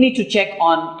 we need to check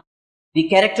on the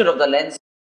character of the lens,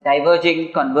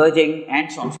 diverging, converging,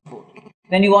 and so on and so forth.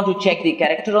 When you want to check the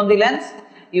character on the lens,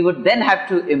 you would then have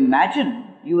to imagine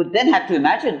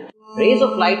rays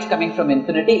of light coming from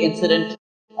infinity incident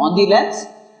on the lens,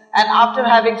 and after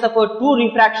having suffered 2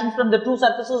 refractions from the 2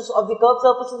 surfaces of the curved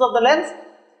surfaces of the lens,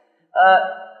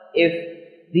 if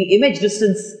the image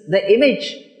distance, the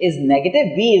image is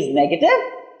negative, V is negative,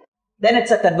 then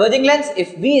it's a converging lens.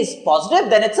 If V is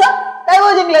positive, then it's a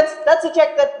diverging lens. That's a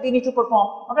check that we need to perform.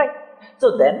 Alright.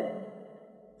 So then,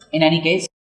 in any case,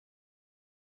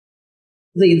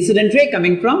 the incident ray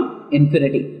coming from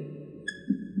infinity.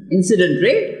 Incident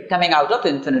ray coming out of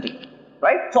infinity.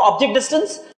 Right. So object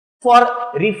distance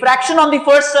for refraction on the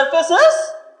first surface is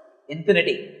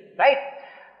infinity. Right.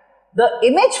 The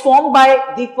image formed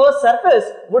by the first surface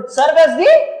would serve as the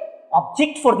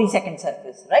object for the second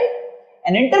surface. Right.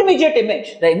 An intermediate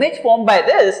image, the image formed by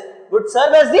this, would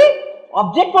serve as the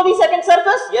object for the second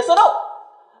surface, yes or no?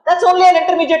 That's only an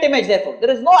intermediate image, therefore. There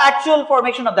is no actual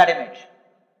formation of that image.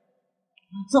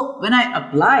 So, when I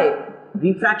apply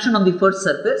refraction on the first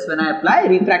surface, then I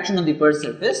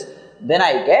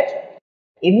get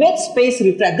image space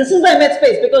refract. This is the image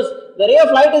space because the ray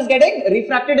of light is getting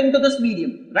refracted into this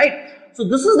medium, right? So,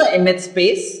 this is the image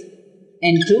space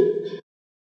N2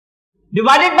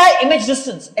 divided by image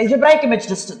distance, algebraic image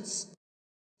distance.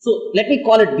 So, let me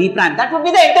call it V prime. That would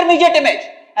be the intermediate image,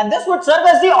 and this would serve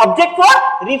as the object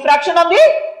for refraction on the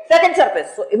second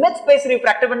surface. So, image space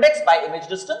refractive index by image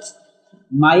distance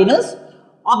minus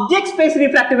object space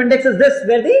refractive index is this,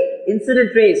 where the incident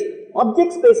rays.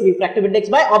 Object space refractive index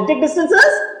by object distance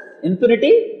is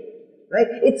infinity, right?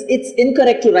 It's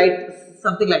incorrect to write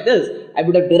something like this. I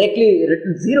would have directly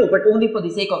written 0, but only for the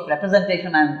sake of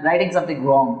representation I am writing something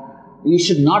wrong. You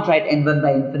should not write n1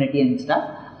 by infinity and stuff.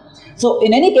 So,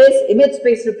 in any case, image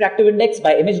space refractive index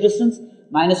by image distance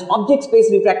minus object space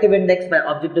refractive index by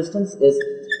object distance is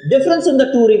difference in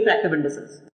the 2 refractive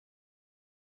indices.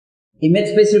 Image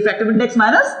space refractive index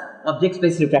minus object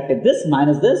space refractive, this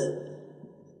minus this,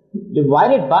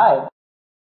 divided by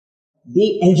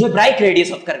the algebraic radius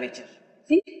of curvature.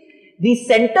 See, the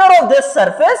center of this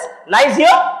surface lies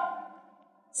here.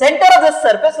 Center of this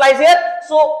surface lies here.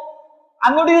 So,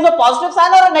 I'm going to use a positive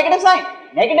sign or a negative sign?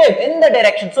 Negative in the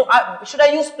direction. So, should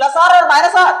I use plus R or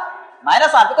minus R?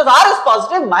 Minus R, because R is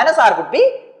positive, minus R would be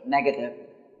negative.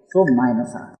 So,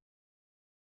 minus R.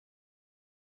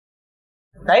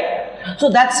 Right? So,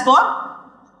 that's for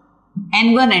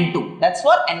N1, N2. That's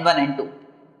for N1, N2.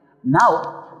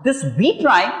 Now, this V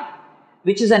prime,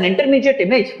 which is an intermediate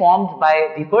image formed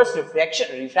by the first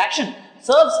refraction,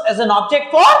 serves as an object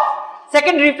for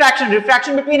second refraction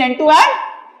between N2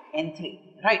 and N3,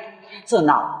 right? So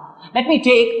now, let me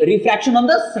take refraction on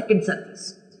the second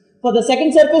surface. For the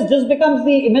second surface, this becomes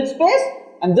the image space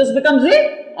and this becomes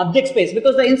the object space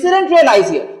because the incident ray lies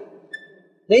here.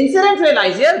 The incident ray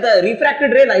lies here, the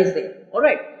refracted ray lies there,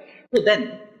 alright. So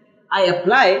then, I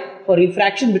apply for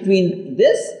refraction between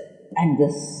this and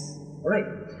this, alright.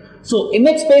 So,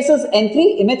 image space is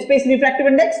N3, image space refractive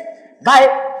index by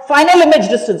final image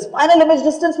distance. Final image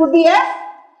distance would be F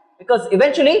because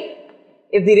eventually,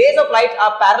 if the rays of light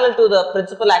are parallel to the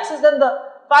principal axis, then the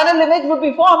final image would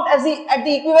be formed as at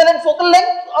the equivalent focal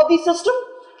length of the system.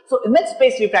 So, image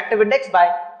space refractive index by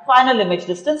final image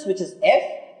distance, which is F,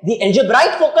 the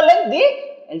algebraic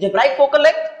focal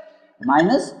length,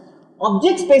 minus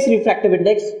object space refractive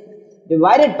index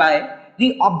divided by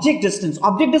the object distance.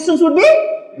 Object distance would be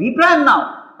V prime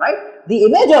now, right? The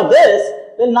image of this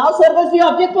will now serve as the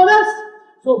object for this.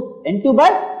 So, N2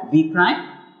 by V prime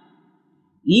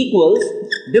equals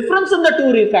difference in the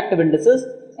 2 refractive indices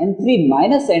n3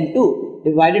 minus n2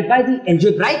 divided by the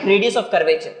algebraic radius of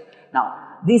curvature. Now,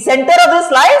 the center of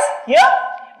this lies here,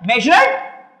 measured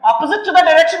opposite to the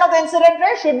direction of the incident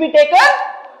ray should be taken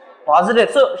positive.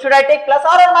 So, should I take plus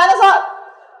r or minus r?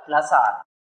 Plus r.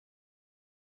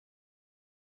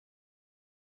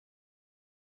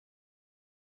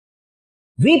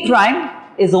 V prime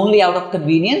is only out of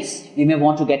convenience. We may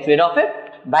want to get rid of it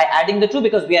by adding the two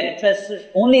because we are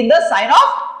interested only in the sign of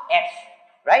f,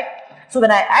 right? So,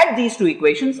 when I add these two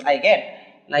equations, I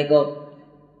get like a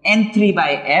n3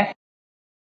 by f.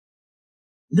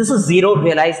 This is 0,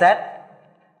 realize that,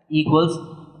 equals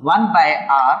 1 by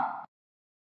r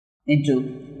into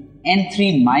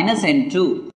n3 minus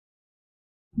n2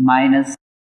 minus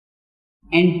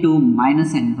n2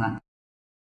 minus n1.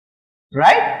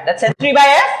 Right? That's n3 by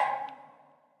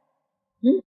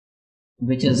f,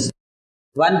 which is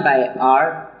 1 by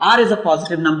r. R is a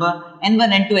positive number.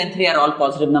 n1, n2, n3 are all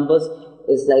positive numbers.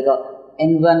 It's like a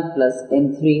n1 plus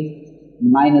n3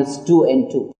 minus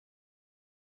 2n2.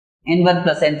 n1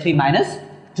 plus n3 minus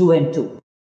 2n2.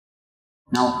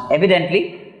 Now,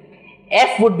 evidently,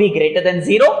 f would be greater than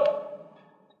 0.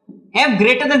 F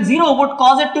greater than 0 would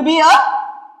cause it to be a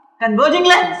converging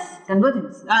lens.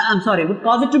 Would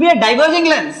cause it to be a diverging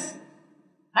lens,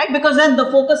 right? Because then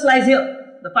the focus lies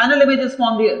here, the final image is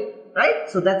formed here, right?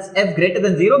 So that's f greater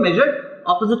than 0 measured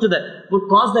opposite to that would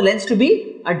cause the lens to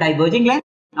be a diverging lens.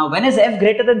 Now, when is f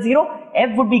greater than 0?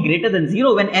 F would be greater than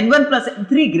 0 when n1 plus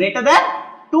n3 greater than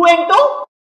 2n2.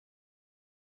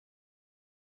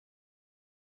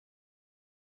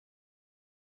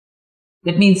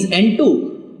 That means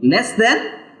n2 less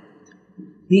than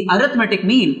the arithmetic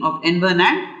mean of n1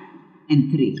 and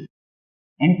n3.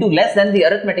 n2 less than the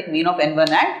arithmetic mean of n1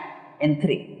 and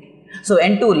n3. So,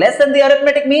 n2 less than the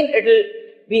arithmetic mean, it will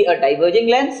be a diverging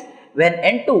lens. When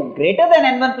n2 greater than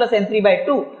n1 plus n3 by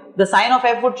 2, the sign of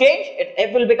f would change.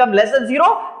 F will become less than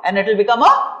 0 and it will become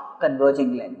a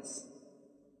converging lens.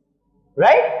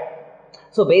 Right?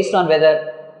 So, based on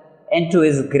whether n2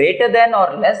 is greater than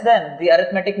or less than the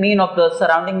arithmetic mean of the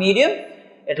surrounding medium,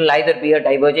 it will either be a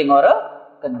diverging or a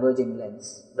converging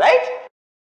lens. Right?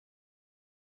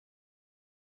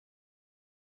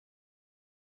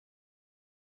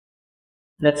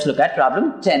 Let's look at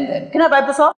problem 10 then. Can I wipe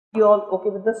this off? You all okay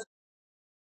with this?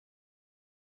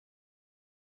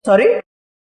 Sorry?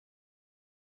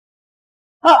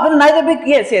 Well, neither big,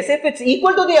 yes. If it's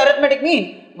equal to the arithmetic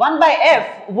mean, 1 by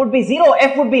f would be 0,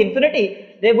 f would be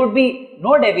infinity, there would be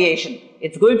no deviation.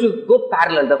 It's going to go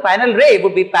parallel. The final ray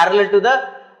would be parallel to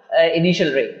the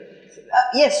initial ray.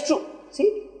 Yes, true.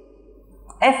 See?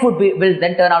 F will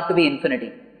then turn out to be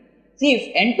infinity. See,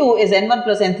 if n2 is n1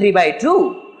 plus n3 by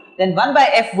 2, then 1 by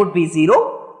f would be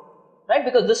 0, right?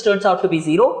 Because this turns out to be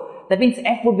 0. That means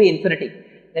f would be infinity.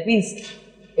 That means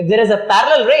if there is a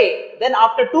parallel ray, then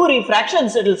after 2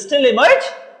 refractions, it will still emerge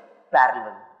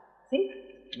parallel. See?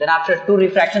 Then after 2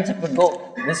 refractions, it would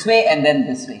go this way and then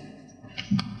this way.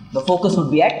 The focus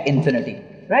would be at infinity,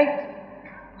 right?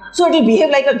 So, it will behave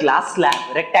like a glass slab,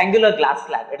 rectangular glass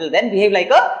slab. It will then behave like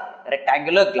a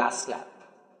rectangular glass slab.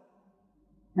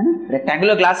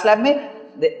 Rectangular glass slab mein,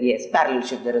 yes, parallel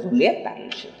shift, there is only a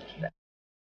parallel shift.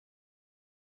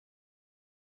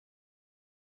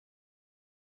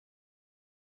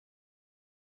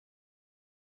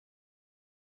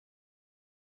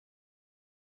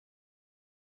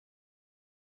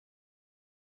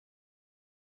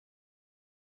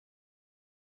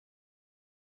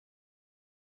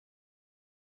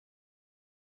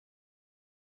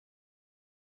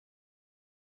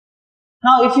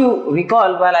 Now, if you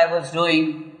recall, while I was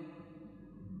doing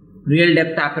real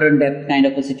depth, apparent depth kind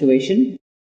of a situation,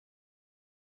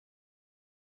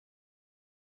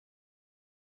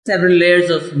 several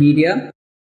layers of media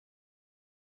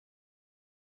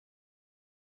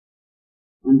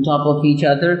on top of each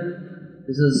other.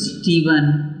 This is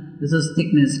T1, this is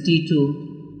thickness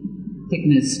T2,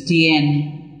 thickness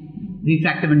Tn,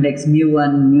 refractive index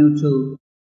mu1, mu2,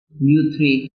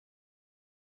 mu3,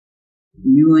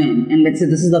 mu n, and let's say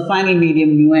this is the final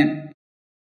medium mu m.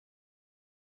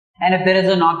 And if there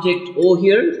is an object O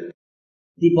here,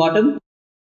 the bottom,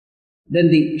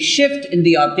 then the shift in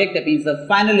the object, that means the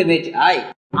final image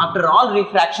I, after all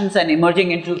refractions and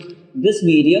emerging into this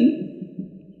medium,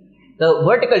 the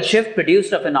vertical shift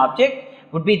produced of an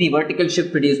object would be the vertical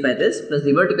shift produced by this, plus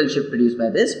the vertical shift produced by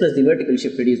this, plus the vertical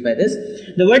shift produced by this.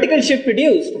 The vertical shift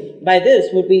produced by this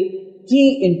would be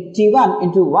T in T1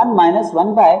 into 1 minus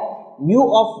 1 by mu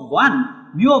of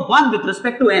 1 with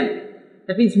respect to m.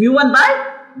 That means mu1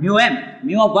 by mu m,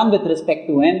 mu of 1 with respect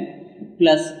to m,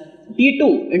 plus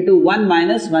T2 into 1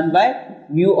 minus 1 by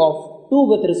mu of 2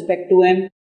 with respect to m,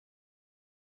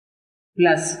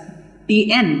 plus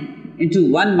Tn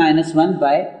into 1 minus 1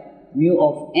 by mu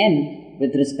of n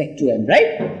with respect to m,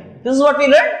 right? This is what we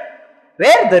learned,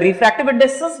 where the refractive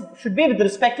indices should be with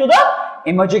respect to the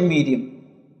emerging medium.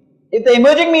 If the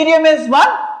emerging medium is 1,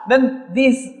 then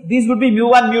these would be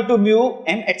mu1, mu2, mu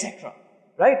m, etc.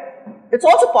 Right? It's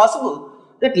also possible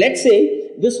that, let's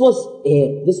say this was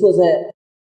air,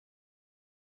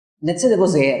 let's say there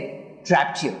was air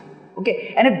trapped here,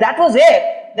 okay, and if that was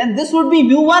air, then this would be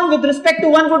mu1 with respect to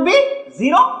 1 would be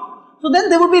 0. So then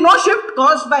there would be no shift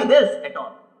caused by this at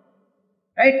all,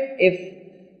 right? If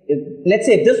let's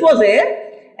say if this was air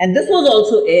and this was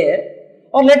also air,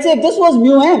 or let's say if this was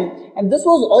mu m and this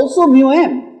was also mu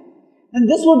m, then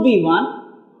this would be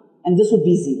 1 and this would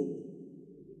be 0,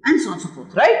 and so on and so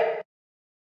forth, right?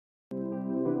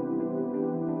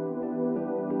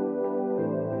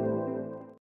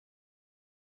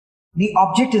 The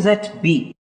object is at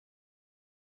B.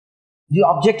 The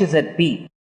object is at B.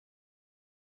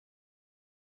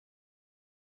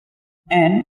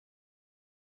 And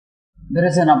there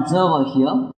is an observer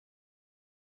here.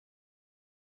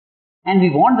 And we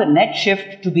want the net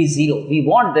shift to be 0. We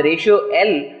want the ratio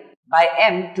L by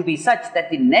M to be such that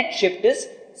the net shift is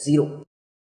 0.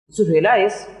 So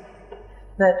realize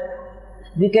that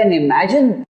we can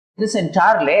imagine this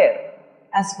entire layer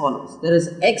as follows. There is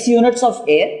x units of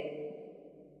air.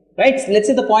 Right? Let's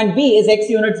say the point B is x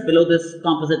units below this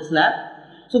composite slab.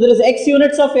 So there is x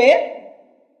units of air,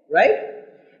 right?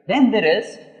 Then there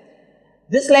is,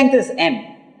 this length is m.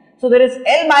 So there is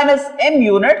L minus m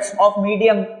units of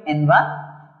medium N1,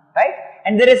 right?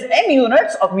 And there is m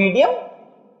units of medium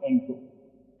N2.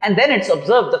 And then it's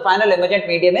observed the final emergent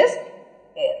medium is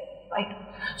air, right?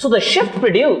 So the shift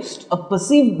produced or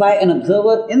perceived by an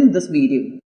observer in this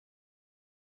medium.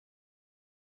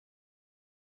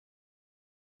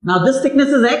 Now this thickness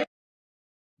is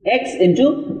x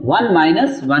into 1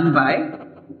 minus 1 by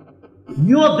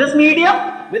mu of this medium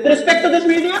with respect to this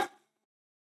medium,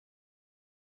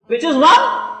 which is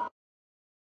 1.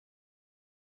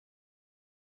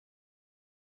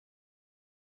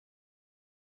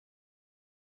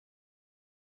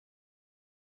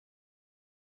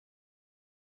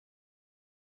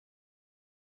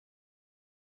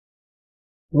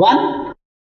 One,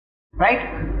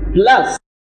 right, plus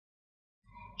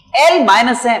L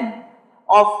minus m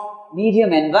of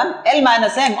medium N1, L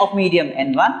minus m of medium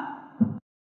N1,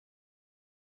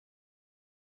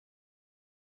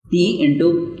 T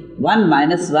into 1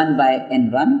 minus 1 by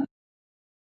N1,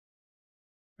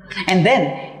 and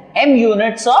then m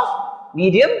units of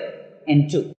medium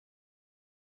N2,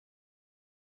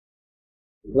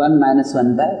 1 minus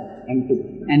 1 by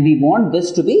N2, and we want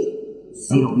this to be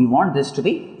 0. We want this to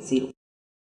be 0.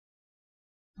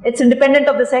 It's independent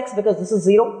of this x because this is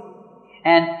 0,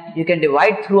 and you can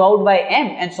divide throughout by m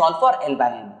and solve for L by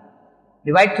m.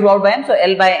 Divide throughout by m, so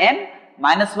L by m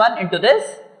minus 1 into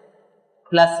this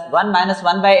plus 1 minus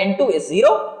 1 by n2 is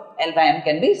 0. L by m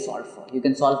can be solved for. You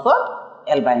can solve for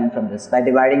L by m from this by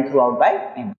dividing throughout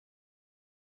by m.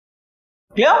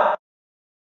 Clear?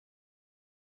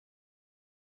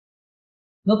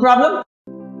 No problem?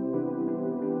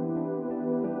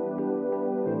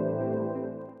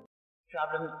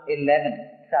 Problem 11.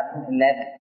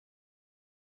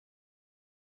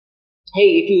 Hey,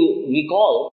 if you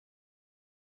recall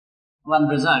one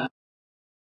result,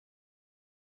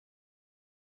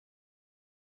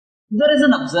 there is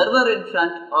an observer in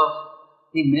front of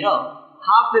the mirror,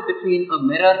 halfway between a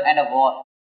mirror and a wall.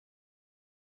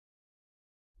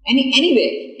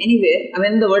 Anywhere, I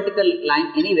mean the vertical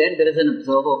line, anywhere there is an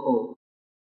observer O.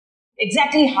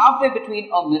 Exactly halfway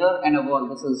between a mirror and a wall.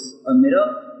 This is a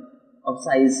mirror of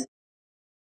size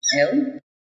L.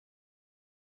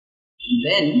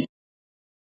 Then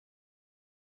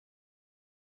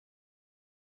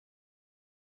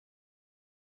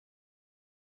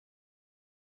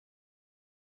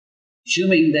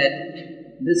assuming that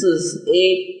this is A,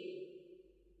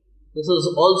 this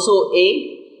is also A,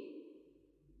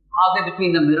 halfway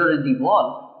between the mirror and the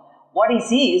wall, what he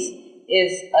sees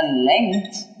is a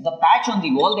length, the patch on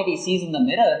the wall that he sees in the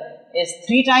mirror is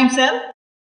 3 times L.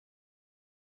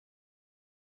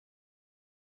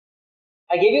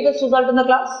 I gave you this result in the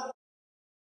class,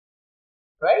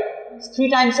 right? It's 3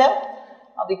 times L.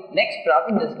 Now the next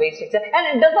problem is based exactly,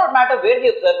 and it does not matter where the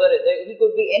observer is, he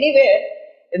could be anywhere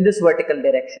in this vertical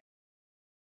direction.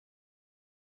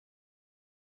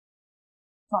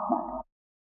 Not matter.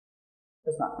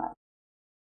 Does not matter.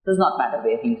 Does not matter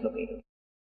where he is located.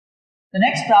 The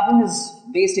next problem is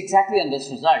based exactly on this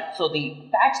result. So the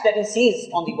patch that he sees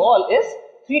on the wall is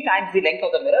 3 times the length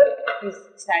of the mirror. He is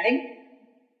standing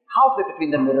halfway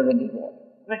between the mirror and the wall.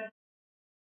 Right?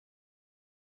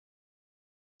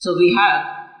 So we have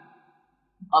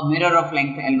a mirror of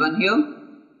length L1 here,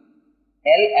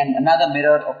 L, and another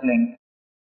mirror of length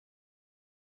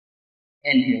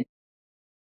L here.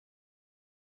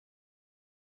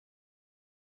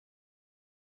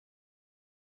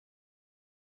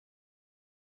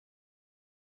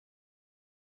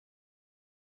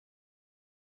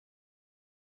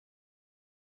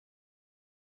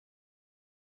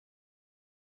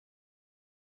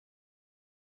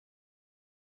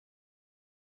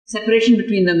 Separation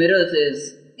between the mirrors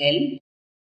is L.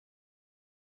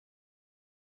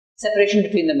 Separation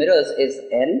between the mirrors is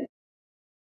L.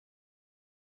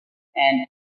 And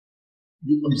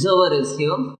the observer is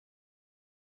here.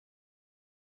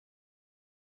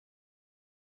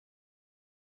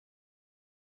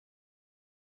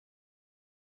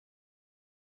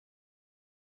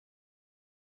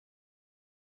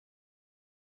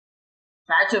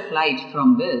 Patch of light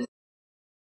from this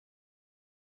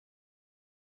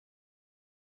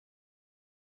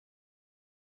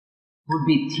would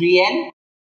be 3L.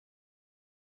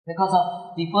 Because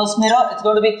of the first mirror, it's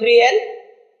going to be 3L,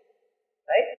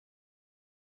 right?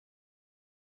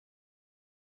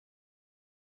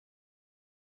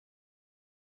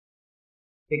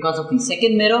 Because of the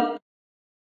second mirror,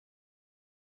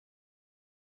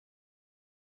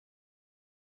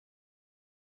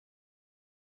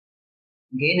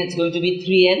 again it's going to be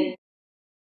 3L.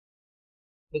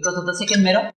 Because of the second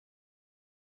mirror,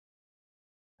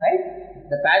 right?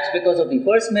 The patch because of the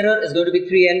first mirror is going to be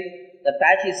 3L. The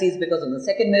patch you see is because of the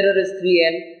second mirror is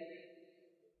 3L.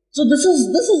 So this is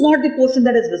not the portion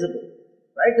that is visible,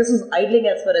 right? This is idling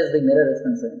as far as the mirror is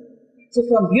concerned. So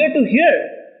from here to here,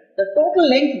 the total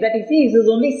length that he sees is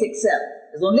only 6L.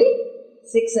 Is only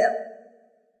 6L,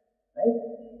 right?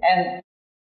 And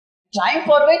time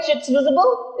for which it's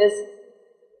visible is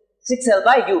 6L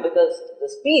by U, because the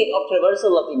speed of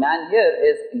traversal of the man here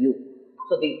is U.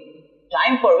 So the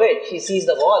time for which he sees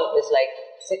the wall is like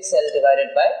 6L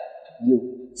divided by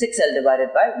U. 6L divided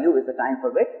by U is the time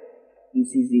for which he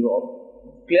sees the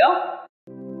wall. Clear?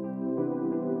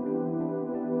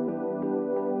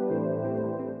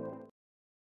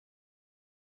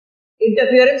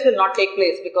 Interference will not take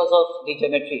place because of the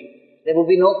geometry. There will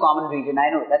be no common region. I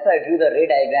know. That's why I drew the ray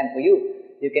diagram for you.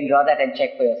 You can draw that and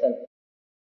check for yourself.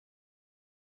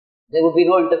 There will be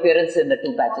no interference in the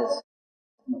two patches.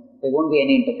 No, there won't be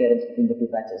any interference between the two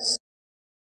patches.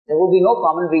 There will be no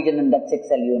common region in that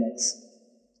 6L units.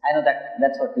 I know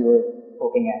that's what you were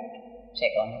poking at.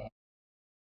 Check on it.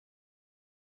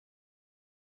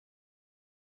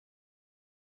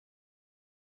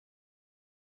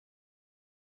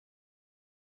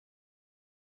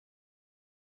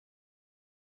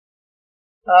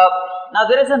 Now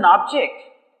there is an object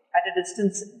at a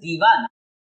distance d1.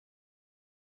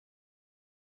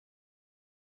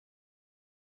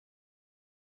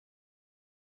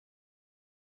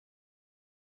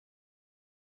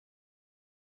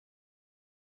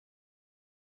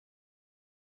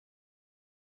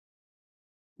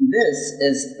 This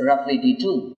is roughly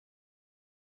d2.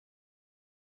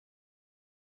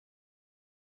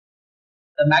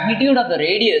 The magnitude of the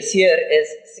radius here is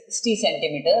 60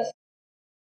 centimeters.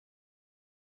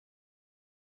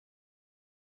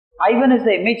 I1 is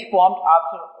the image formed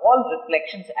after all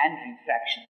reflections and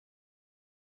refraction.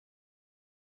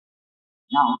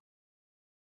 Now,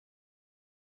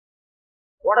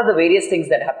 what are the various things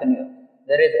that happen here?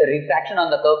 There is a refraction on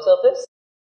the curved surface.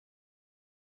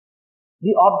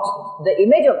 The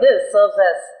image of this serves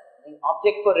as the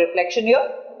object for reflection here.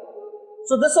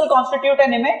 So this will constitute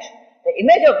an image. The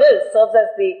image of this serves as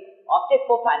the object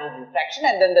for final refraction,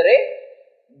 and then the ray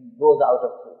goes out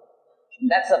of it.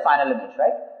 That's the final image,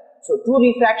 right? So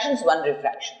 2 refractions, 1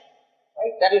 refraction,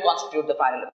 right? That will constitute the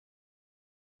final image.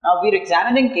 Now we are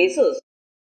examining cases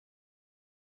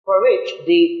for which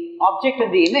the object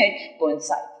and the image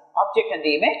coincide. Object and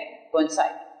the image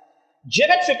coincide.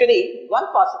 Geometrically, one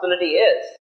possibility is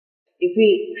if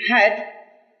we had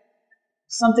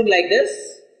something like this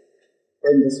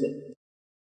in this way.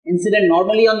 Incident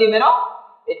normally on the mirror,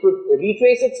 it would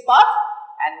retrace its path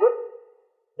and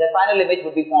the final image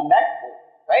would be formed at O,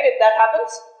 right? If that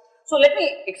happens. So let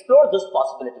me explore this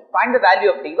possibility. Find the value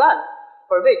of d1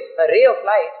 for which a ray of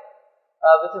light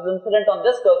which is incident on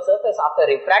this curved surface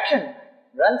after refraction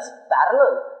runs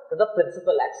parallel to the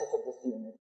principal axis of this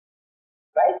unit,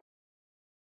 right?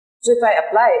 So if I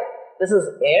apply, this is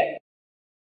air,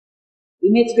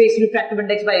 image space refractive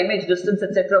index by image distance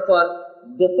etc. for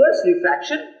the first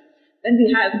refraction, then we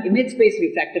have image space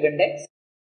refractive index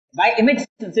by image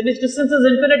distance. Image distance is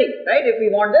infinity, right? If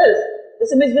we want this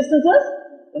image distance is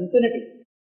infinity,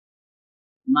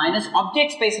 minus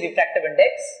object space refractive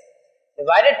index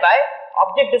divided by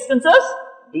object distances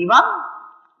d1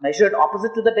 measured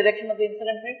opposite to the direction of the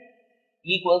incident ray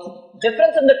equals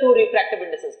difference in the two refractive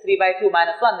indices 3 by 2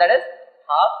 minus 1, that is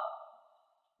half,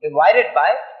 divided by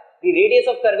the radius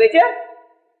of curvature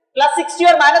plus 60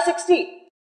 or minus 60.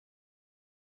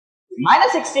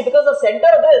 Minus 60 because the center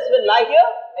of this will lie here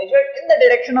measured in the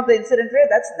direction of the incident ray,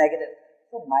 that's negative.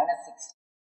 So minus 60.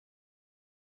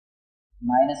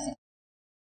 Minus 60.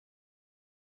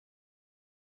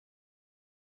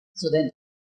 So then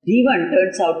D1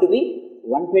 turns out to be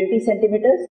 120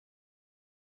 centimeters.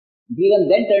 D1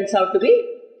 then turns out to be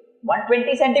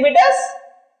 120 centimeters.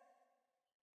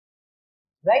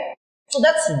 Right? So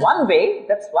that's one way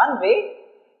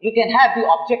you can have the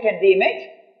object and the image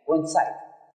coincide.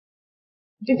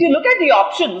 If you look at the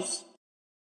options,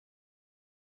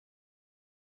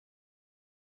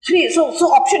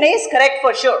 so option A is correct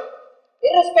for sure,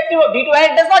 irrespective of D2,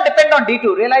 and it does not depend on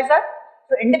D2, realize that?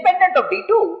 So independent of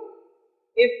D2,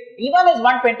 if D1 is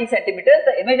 120 centimeters,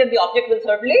 the image and the object will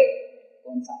certainly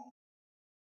coincide.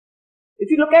 If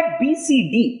you look at B,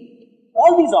 C, D,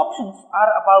 all these options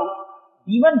are about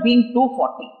D1 being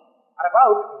 240,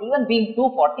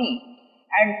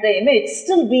 and the image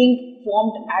still being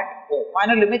formed at O,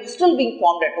 final image still being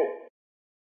formed at O.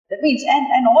 That means,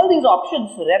 and all these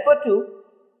options refer to,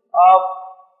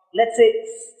 let's say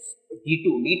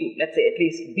D2, let's say at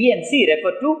least B and C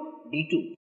refer to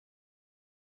D2.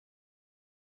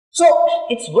 So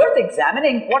it's worth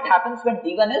examining what happens when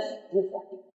D1 is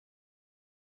 240.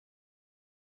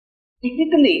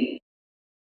 Technically,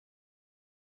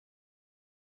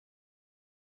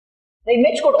 the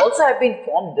image could also have been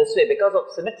formed this way. Because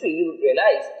of symmetry, you would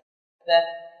realize that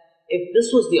if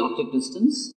this was the object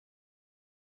distance,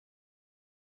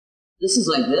 this is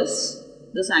like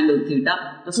this angle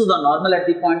theta, this is the normal at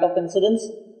the point of incidence,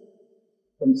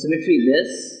 from symmetry this,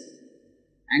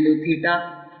 angle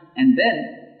theta, and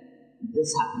then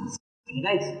this happens.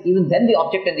 Realize, even then the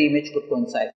object and the image could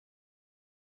coincide.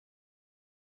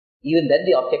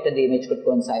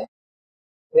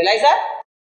 Realize that?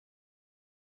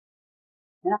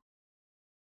 Yeah.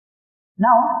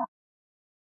 Now,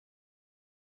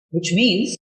 which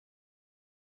means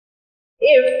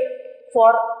if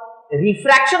for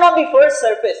refraction on the first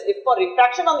surface,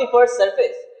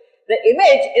 the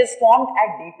image is formed at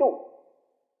D2,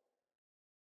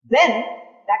 then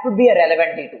that would be a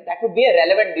relevant D2. That would be a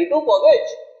relevant D2 for which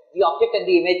the object and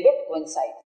the image would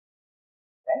coincide.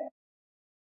 Right?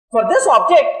 For this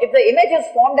object, if the image is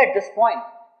formed at this point,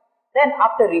 then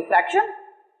after refraction,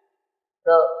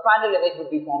 the final image would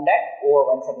be formed at O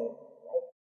once again. Right?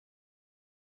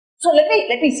 So let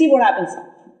me see what happens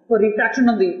for refraction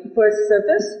on the first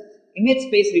surface. Image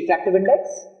space refractive index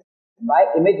by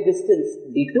image distance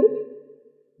D2.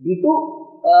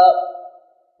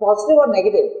 Positive or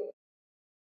negative?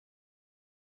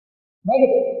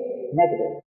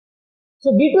 Negative.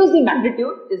 So D2 is the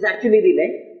magnitude, is actually the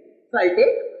length. So I'll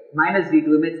take minus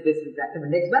D2, image space refractive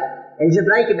index, by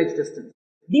algebraic image distance.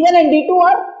 D1 and D2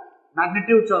 are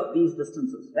magnitudes of these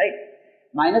distances, right?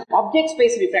 Minus object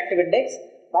space refractive index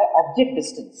by object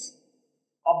distance.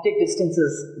 Object distance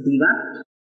is D1.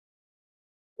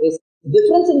 Is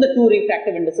difference in the two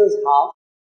refractive indices half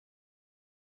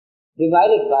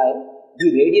divided by the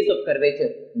radius of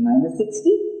curvature minus 60,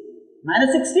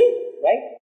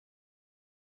 right?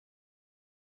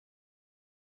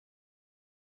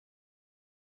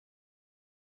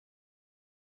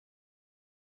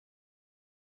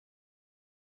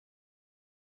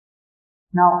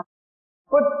 Now,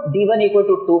 put D1 equal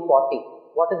to 240.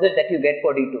 What is it that you get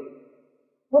for D2?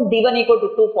 Put D1 equal to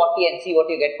 240 and see what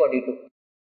you get for D2.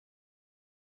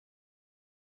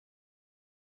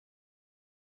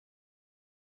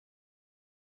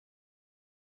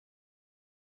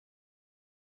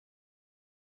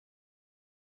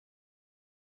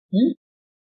 Hmm?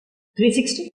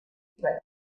 360? Right.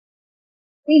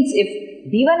 Means if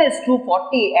D1 is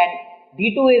 240 and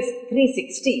D2 is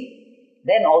 360,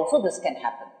 then also this can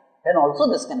happen.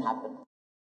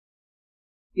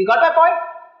 You got my point?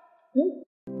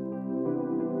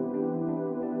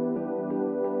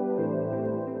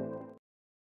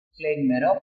 Plane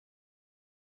mirror.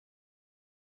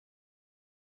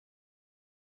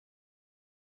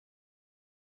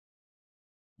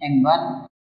 M1,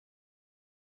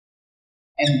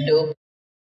 M2,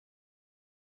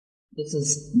 this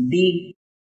is D,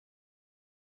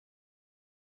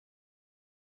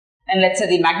 and let's say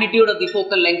the magnitude of the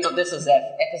focal length of this is F.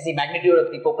 F is the magnitude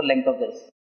of the focal length of this.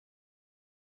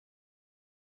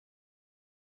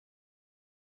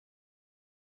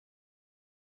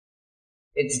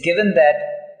 It's given that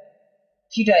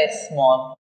theta is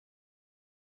small,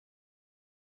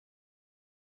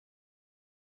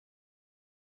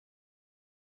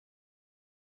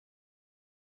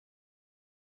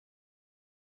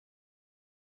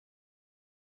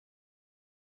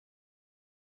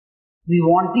 We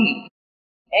want the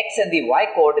x and the y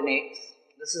coordinates.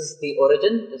 This is the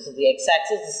origin, this is the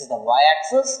x-axis, this is the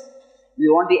y-axis. We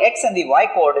want the x and the y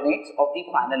coordinates of the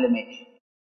final image.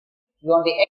 We want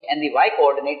the x and the y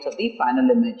coordinates of the final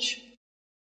image.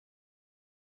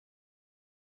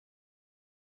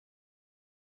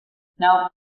 Now,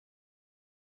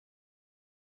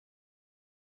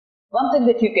 one thing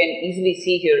that you can easily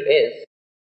see here is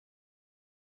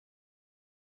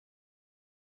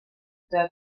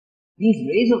that these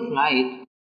rays of light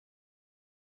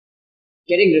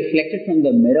getting reflected from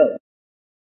the mirror,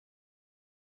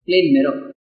 plane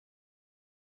mirror.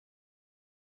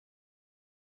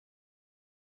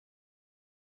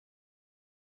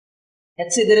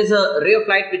 Let's say there is a ray of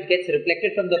light which gets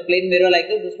reflected from the plane mirror like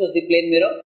this. This was the plane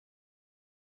mirror.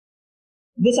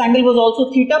 This angle was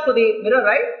also theta for the mirror,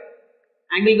 right?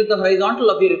 Angle with the horizontal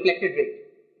of the reflected ray.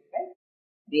 Right?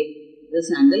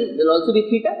 This angle will also be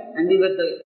theta, angle with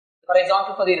the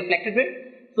horizontal for the reflected ray.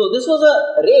 So this was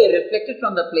a ray reflected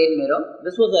from the plane mirror.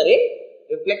 This was a ray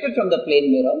reflected from the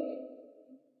plane mirror.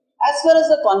 As far as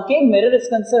the concave mirror is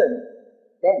concerned,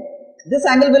 then this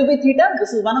angle will be theta.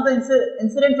 This is one of the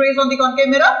incident rays on the concave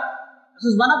mirror. This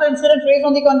is one of the incident rays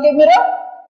on the concave mirror.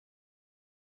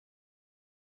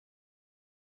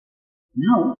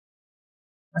 Now,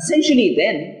 essentially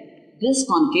then, this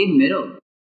concave mirror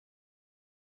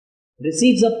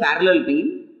receives a parallel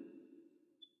beam.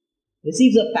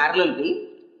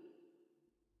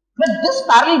 But this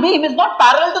parallel beam is not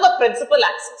parallel to the principal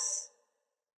axis.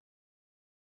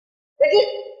 It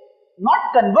will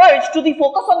not converge to the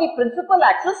focus on the principal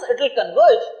axis, it will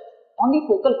converge on the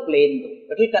focal plane.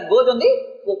 It will converge on the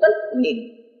focal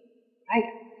plane. Right?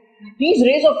 These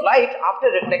rays of light after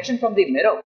reflection from the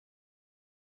mirror,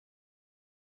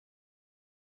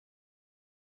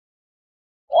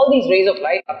 all these rays of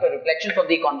light after reflection from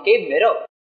the concave mirror,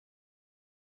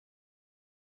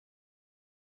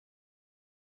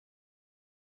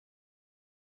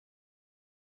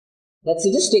 let's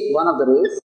just take one of the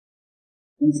rays,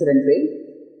 incident ray.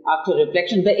 After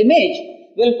reflection, the image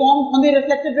will form on the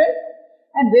reflected ray.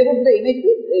 And where would the image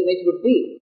be? The image would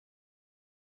be,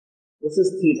 this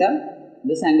is theta,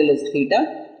 this angle is theta,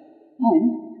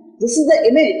 and this is the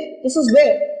image, this is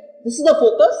where, this is the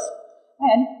focus,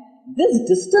 and this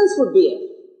distance would be f.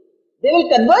 They will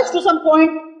converge to some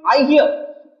point I here.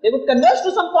 They would converge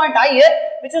to some point I here,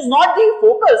 which is not the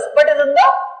focus, but is in the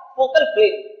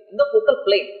focal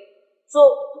plane, So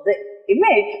the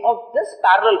image of this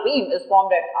parallel beam is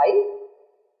formed at I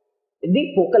in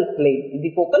the focal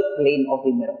plane of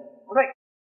the mirror. Alright.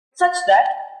 Such that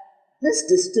this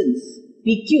distance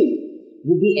PQ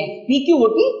would be f. PQ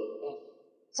would be f.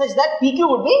 Such that PQ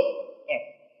would be f.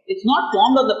 It's not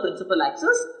formed on the principal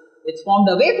axis. It's formed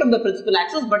away from the principal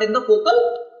axis, but in the focal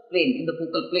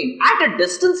plane, at a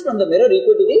distance from the mirror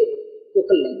equal to the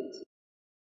focal length.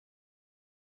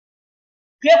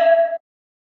 Clear?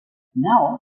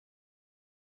 Now,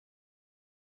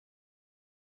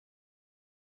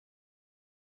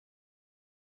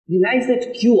 realize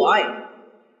that Qi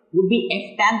would be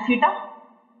f tan theta.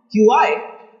 Qi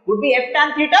would be f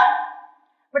tan theta,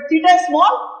 but theta is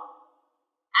small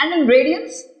and in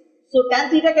radians, so tan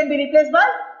theta can be replaced by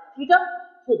theta.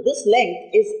 So this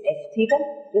length is f theta.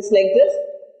 This length is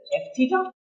f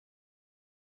theta.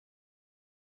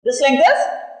 This length is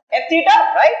f theta,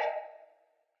 right?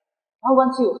 Now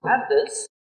once you have this,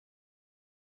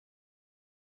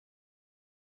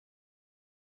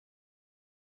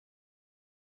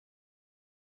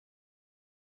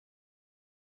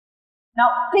 now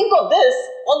think of this,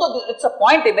 although it's a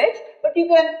point image, but you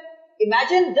can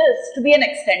imagine this to be an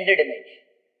extended image.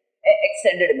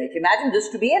 Imagine this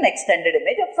to be an extended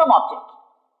image of some object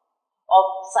of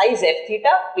size f theta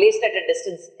placed at a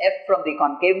distance f from the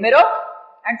concave mirror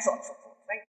and so on and so forth.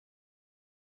 Right?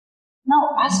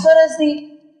 Now, as far as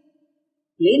the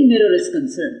plane mirror is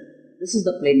concerned, this is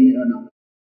the plane mirror now.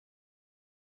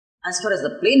 As far as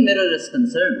the plane mirror is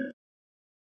concerned,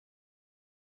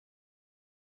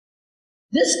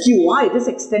 this Qi, this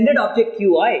extended object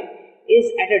Qi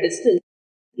is at a distance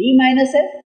d minus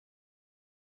f.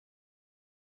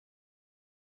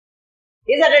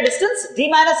 Is at a distance d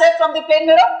minus f from the plane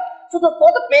mirror. So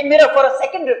for the plane mirror, for a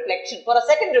second reflection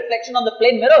on the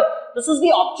plane mirror, this is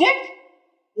the object.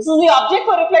 This is the object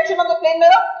for reflection on the plane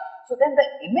mirror. So then the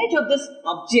image of this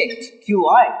object Qi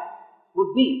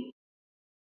would be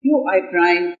Q I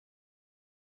prime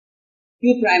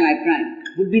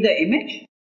would be the image.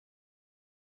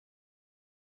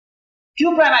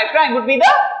 Q prime I prime would be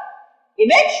the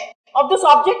image of this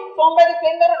object formed by the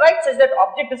plane mirror, right? Such that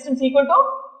object distance equal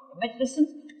to image distance.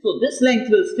 So this length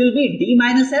will still be d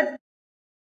minus f.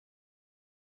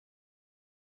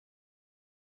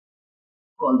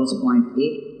 Call this point A.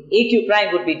 AQ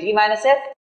prime would be D minus F,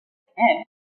 and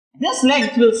this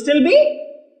length will still be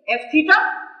F theta.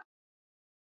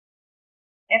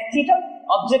 F theta,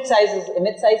 object size is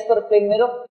image size for a plane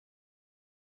mirror.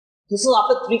 This is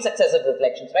after 3 successive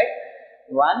reflections, right?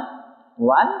 1,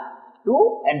 1,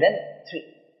 2 and then 3.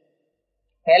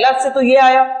 पहला से तो ये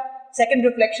आया, second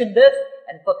reflection this,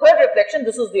 and for third reflection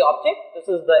this is the object, this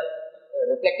is the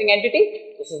reflecting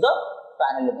entity, this is the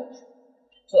final image.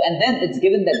 So and then it's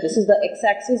given that this is the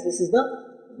x-axis, this is the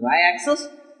y-axis.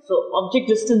 So object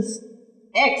distance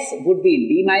x would be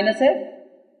d minus f,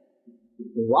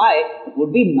 y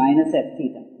would be minus f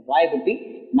theta. Y would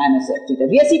be minus f theta.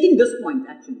 We are seeking this point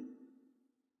actually.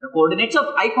 The coordinates of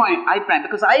I prime,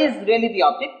 because I is really the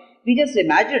object. We just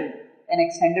imagined an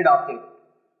extended object.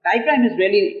 I prime is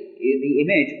really the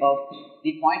image of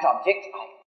the point object I.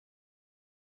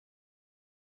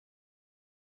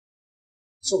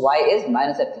 So y is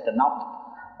minus f theta. Now,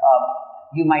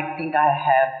 you might think I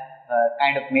have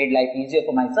kind of made life easier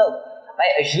for myself by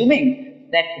assuming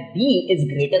that d is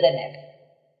greater than f.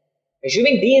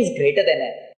 Assuming d is greater than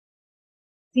f.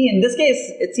 See, in this case,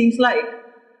 it seems like,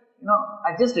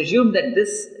 I just assumed that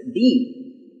this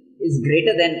d is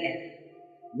greater than f.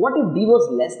 What if d was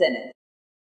less than f?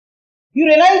 You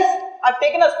realize I've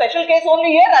taken a special case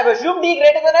only here. I've assumed d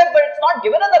greater than f, but it's not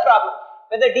given in the problem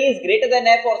whether d is greater than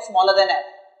f or smaller than f.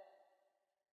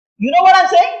 You know what I'm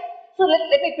saying? So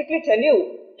let me quickly tell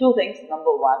you two things.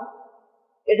 Number one,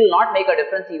 it will not make a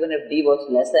difference even if d was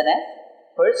less than f.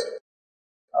 First,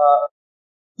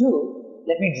 two,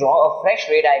 let me draw a fresh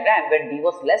ray diagram when d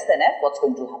was less than f, what's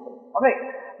going to happen. Alright,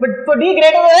 but for d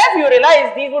greater than f, you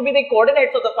realize these would be the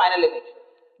coordinates of the final image.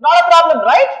 Not a problem,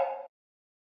 right?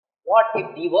 What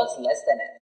if d was less than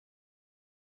f?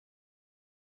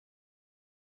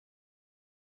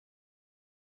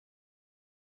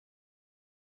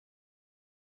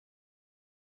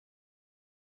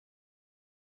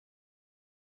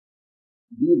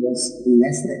 D was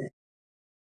less than.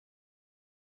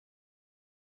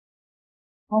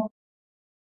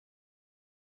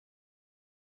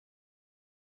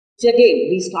 So again,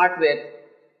 we start with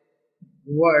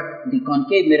what the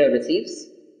concave mirror receives.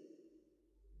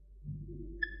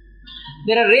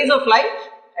 There are rays of light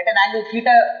at an angle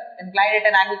theta, inclined at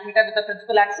an angle theta with the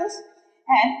principal axis,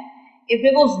 and if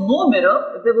there was no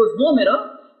mirror,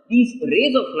 these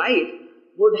rays of light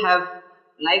would have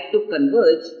liked to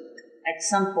converge at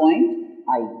some point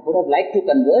I.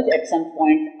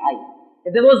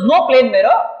 If there was no plane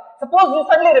mirror, suppose you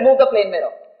suddenly remove the plane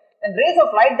mirror, then rays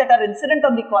of light that are incident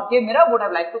on the concave mirror would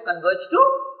have liked to converge to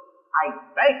I,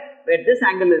 right? Where this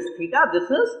angle is theta, this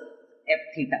is f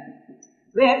theta.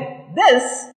 Where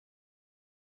this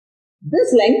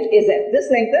length is f, this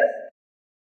length is,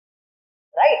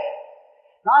 right?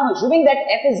 Now I am assuming that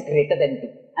f is greater than d.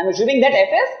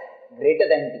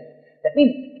 That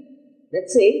means,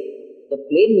 let's say the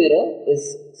plane mirror is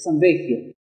somewhere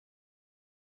here.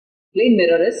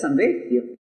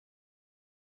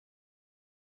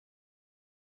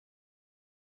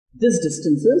 This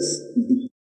distance is d.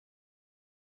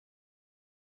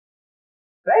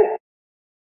 Right?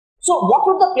 So what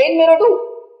would the plane mirror do?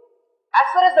 As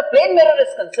far as the plane mirror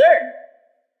is concerned,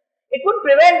 it would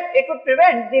prevent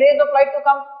the rays of light to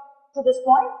come to this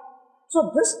point.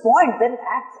 So this point then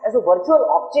acts as a virtual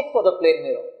object for the plane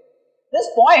mirror. So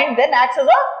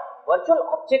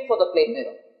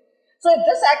if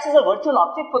this acts as a virtual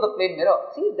object for the plane mirror,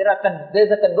 see there is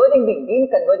a converging beam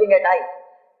converging at I,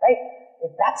 right?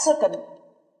 If that's a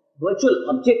virtual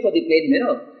object for the plane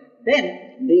mirror,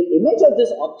 then the image of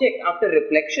this object after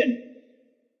reflection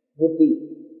would be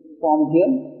formed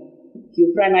here,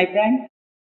 q prime I prime,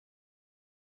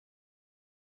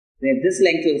 where this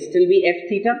length will still be f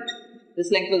theta,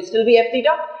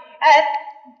 and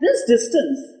this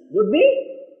distance would be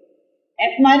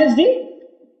f minus d.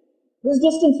 This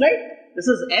distance, right? This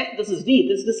is f, this is d.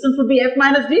 This distance would be f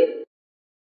minus d.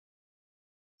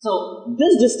 So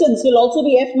this distance will also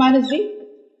be f minus d.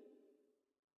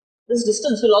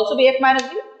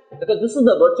 Because this is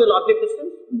the virtual object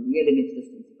distance, real image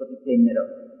distance for the plane mirror,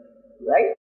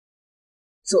 right?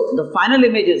 So the final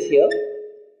image is here,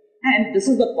 and this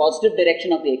is the positive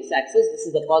direction of the x-axis, this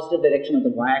is the positive direction of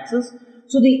the y-axis.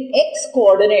 So the x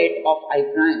coordinate of I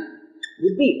prime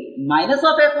would be minus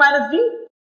of f minus d,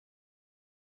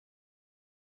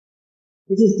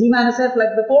 which is d minus f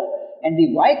like before, and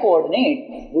the y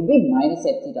coordinate would be minus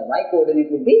f theta.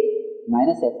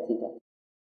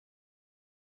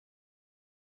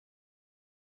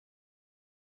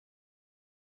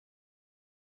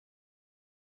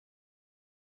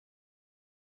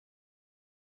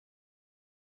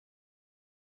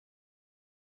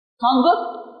 Sounds good?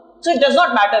 So it does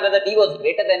not matter whether d was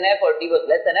greater than f or d was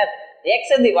less than f. The x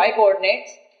and the y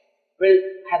coordinates will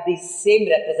have the same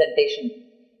representation,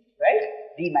 right?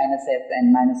 D minus f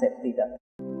and minus f theta.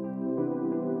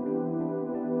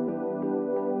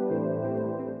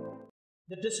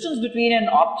 The distance between an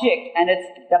object and its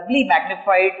doubly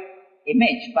magnified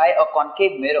image by a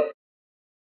concave mirror.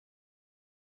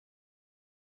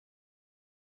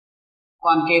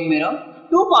 Concave mirror,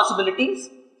 two possibilities,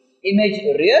 image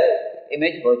real,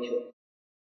 image virtual.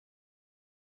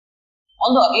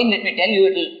 Although again let me tell you,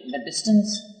 the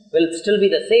distance will still be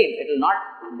the same, it will not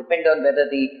depend on whether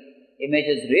the image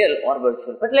is real or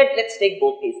virtual. But let's take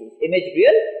both cases, image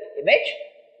real, image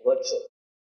virtual.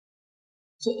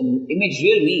 So image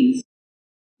real means,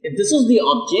 if this is the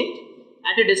object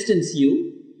at a distance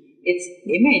u, its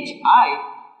image I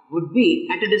would be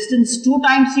at a distance 2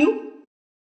 times u.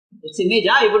 Its image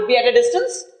I would be at a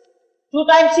distance 2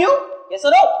 times u, yes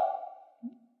or no?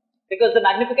 Because the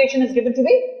magnification is given to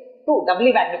be 2,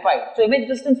 doubly magnified. So image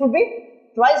distance would be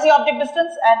twice the object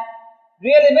distance, and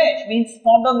real image means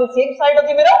formed on the same side of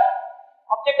the mirror,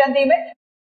 object and the image.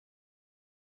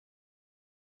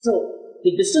 So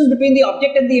the distance between the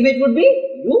object and the image would be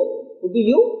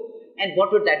u, and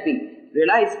what would that be?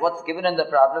 Realize what's given in the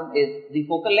problem is the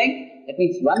focal length. That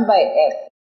means 1 by f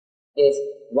is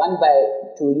 1 by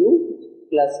 2u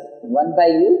plus 1 by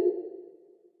u,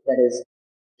 that is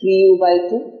 3u by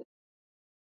 2.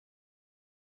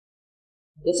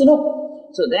 Yes or no?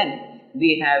 So then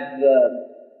we have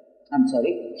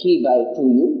 3 by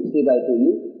 2u.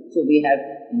 So we have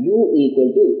u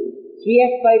equal to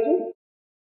 3f by 2.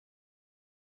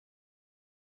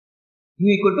 U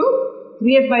equal to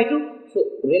 3f by 2. So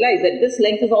realize that this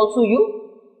length is also u.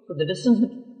 So the distance,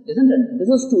 isn't it? This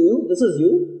is 2u, this is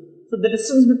u. So the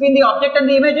distance between the object and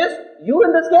the image is u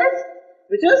in this case,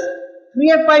 which is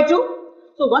 3f by 2.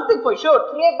 So one thing for sure,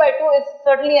 3f by 2 is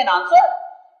certainly an answer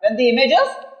when the image is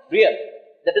real.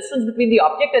 The distance between the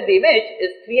object and the image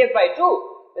is 3f by 2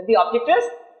 when the object is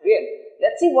real.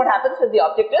 Let's see what happens when the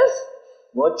object is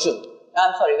virtual.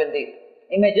 When the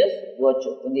image is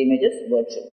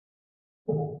virtual.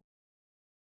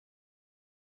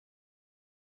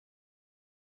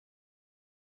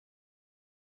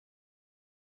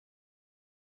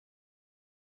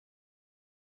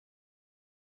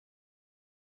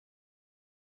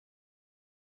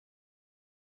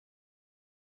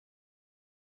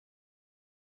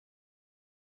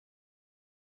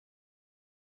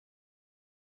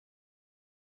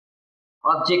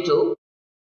 Object O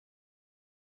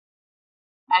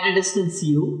at a distance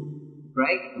u,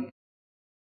 right?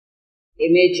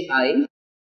 Image I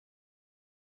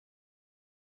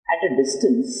at a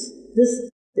distance, this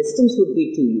distance would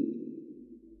be 2u,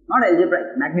 not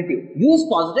algebraic, magnitude. U is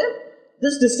positive,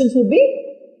 this distance would be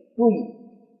 2u.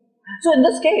 So in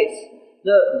this case,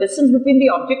 the distance between the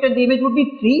object and the image would be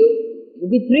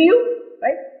 3u,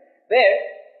 right? Where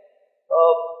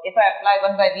if I apply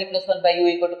 1 by v plus 1 by u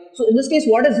equal to, so in this case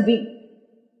what is v?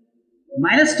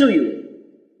 Minus 2u,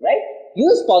 right?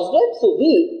 U is positive, so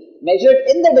v measured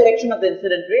in the direction of the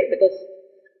incident ray, because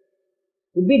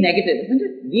would be negative, isn't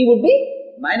it? V would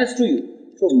be minus 2u.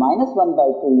 So minus 1 by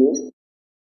 2u,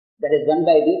 that is 1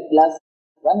 by v plus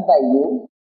 1 by u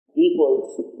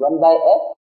equals 1 by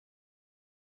f.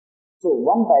 So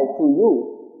 1 by 2u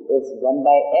is 1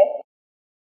 by f.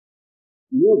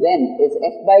 U then is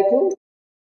f by 2.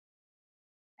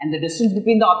 And the distance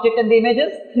between the object and the image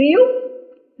is 3u,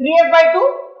 3f by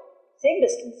 2, same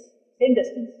distance. So it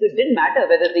didn't matter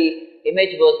whether the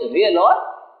image was real or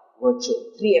virtual.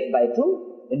 3f by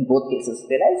 2 in both cases,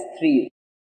 realize 3u.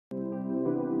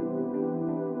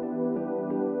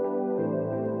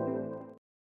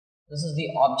 This is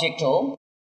the object O,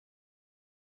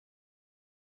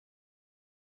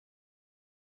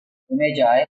 image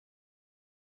I,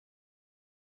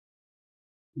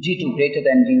 G2 greater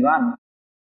than G1.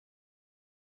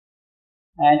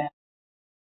 And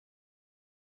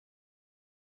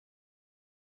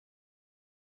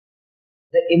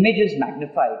the image is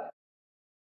magnified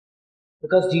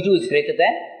because G2 is greater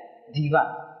than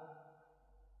G1.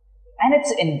 And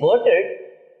it's inverted,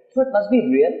 so it must be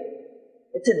real.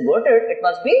 It's inverted, it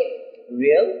must be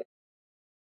real.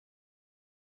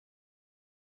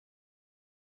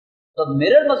 The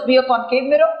mirror must be a concave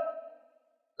mirror.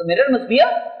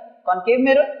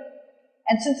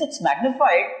 And since it's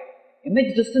magnified,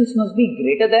 image distance must be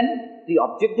greater than the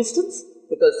object distance,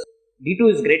 because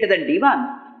D2 is greater than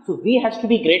D1. So V has to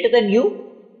be greater than U.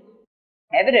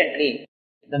 Evidently,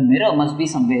 the mirror must be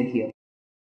somewhere here.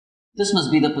 This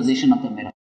must be the position of the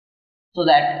mirror. So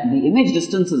that the image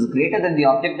distance is greater than the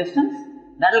object distance.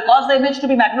 That will cause the image to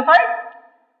be magnified,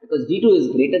 because because d2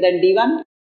 is greater than d1.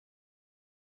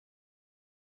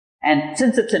 And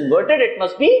since it's inverted, it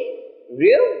must be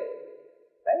real,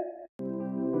 right?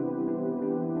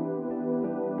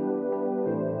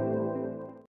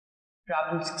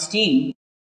 Problem 16.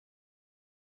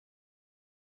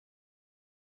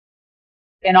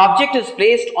 An object is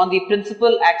placed on the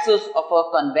principal axis of a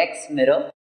convex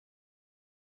mirror.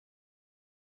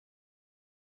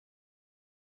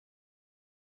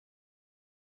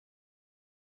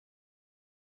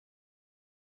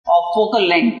 Of focal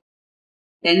length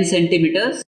 10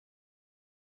 centimeters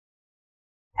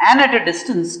and at a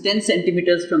distance 10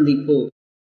 centimeters from the pole.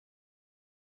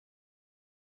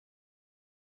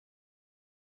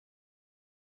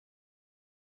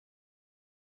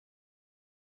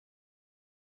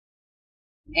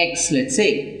 X, let's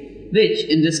say, which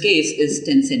in this case is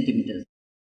 10 centimeters.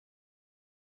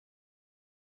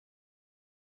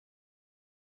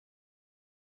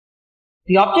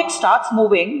 The object starts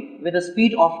moving with a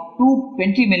speed of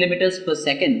 220 millimeters per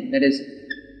second, that is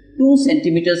 2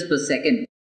 centimeters per second.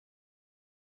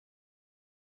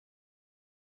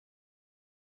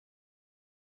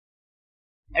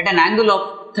 At an angle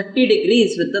of 30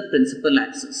 degrees with the principal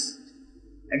axis.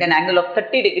 At an angle of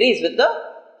 30 degrees with the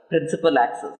principal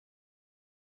axis.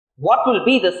 What will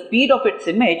be the speed of its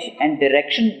image and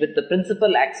direction with the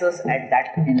principal axis at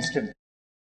that instant?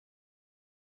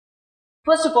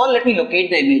 First of all, let me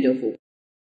locate the image of O.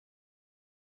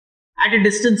 At a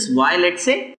distance y, let's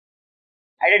say,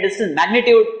 at a distance,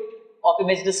 magnitude of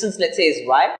image distance, let's say, is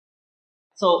y.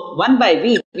 So 1 by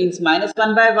v means minus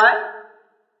 1 by y,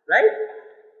 right?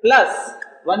 Plus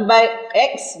 1 by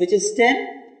x, which is 10,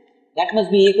 that must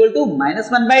be equal to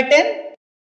minus 1 by 10.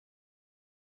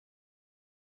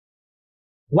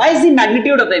 Y is the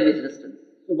magnitude of the image distance.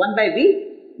 So 1 by v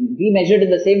measured in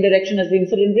the same direction as the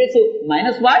incident ray. So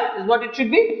minus y is what it should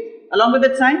be along with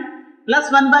that sign.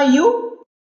 Plus 1 by u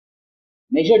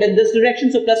measured in this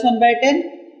direction. So plus 1 by 10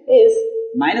 is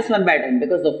minus 1 by 10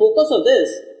 because the focus of this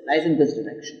lies in this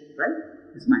direction, right?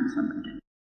 It's minus 1 by 10.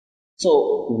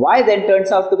 So y then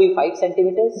turns out to be 5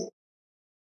 centimeters.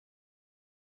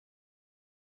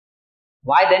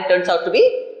 Y then turns out to be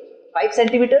 5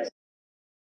 centimeters.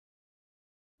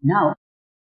 Now,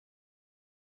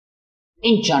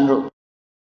 in general,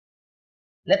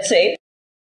 let's say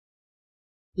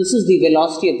this is the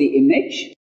velocity of the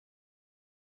image,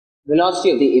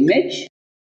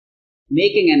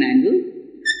 making an angle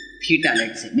theta,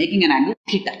 let's say, making an angle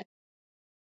theta.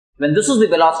 When this is the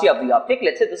velocity of the object,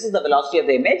 let's say this is the velocity of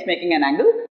the image, making an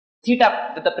angle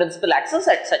theta with the principal axis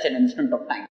at such an instant of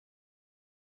time.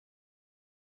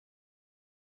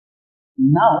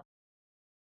 Now,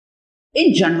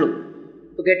 in general,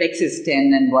 forget x is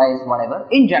 10 and y is whatever.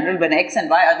 In general, when x and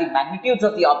y are the magnitudes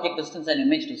of the object distance and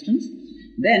image distance,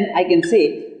 then I can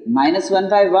say minus 1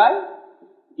 by y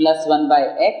plus 1 by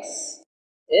x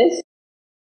is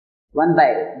 1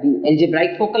 by the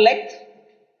algebraic focal length.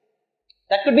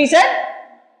 That could be said,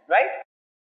 right?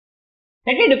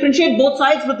 Let me differentiate both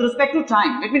sides with respect to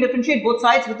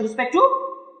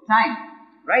time.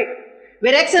 Right?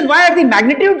 Where x and y are the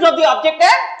magnitudes of the object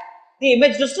and the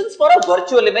image distance for a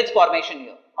virtual image formation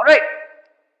here. Alright.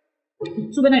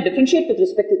 So when I differentiate with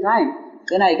respect to time,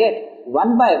 then I get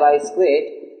 1 by y squared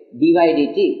dy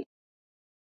dt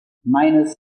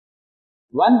minus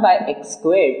 1 by x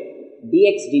squared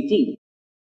dx dt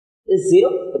is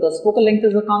 0 because focal length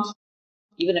is a constant.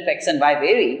 Even if x and y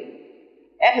vary,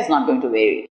 f is not going to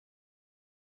vary.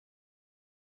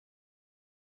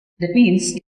 That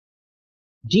means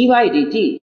dy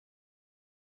dt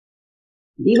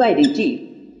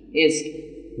is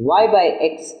y by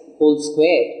x whole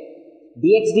square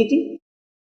dx dt.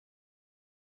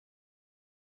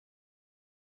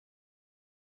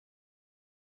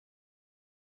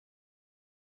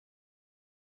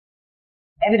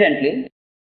 Evidently,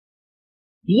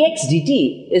 dx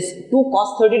dt is 2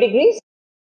 cos 30 degrees.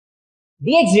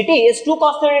 Dx dt is 2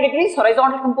 cos 30 degrees,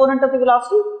 horizontal component of the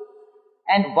velocity.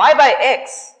 And y by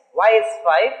x, y is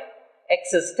 5,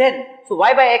 x is 10. So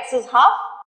y by x is half.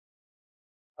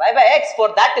 Y by x for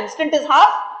that instant is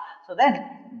half. So then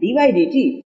dy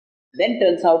dt then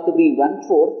turns out to be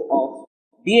 1/4 of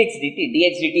dx dt.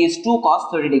 Dx dt is 2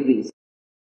 cos 30 degrees.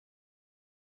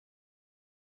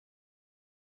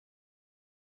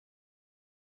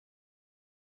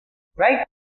 Right?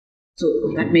 So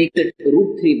that makes it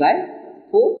root 3 by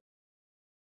 4.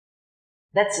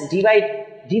 That's dy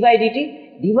dt.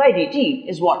 Dy dt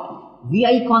is what?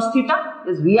 Vi cos theta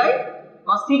is Vi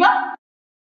cos theta.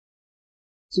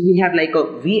 So we have like a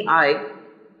Vi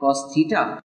cos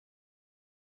theta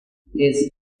is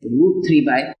root 3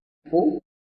 by 4.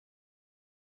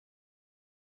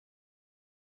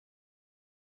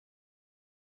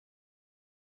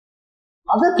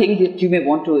 Other thing that you may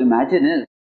want to imagine is,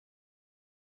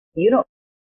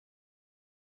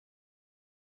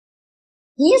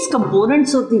 these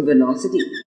components of the velocity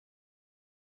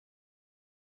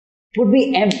would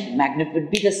be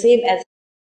would be the same as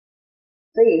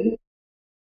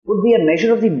would be a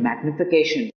measure of the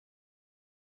magnification.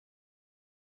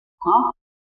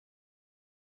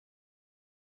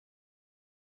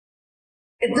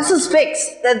 If this is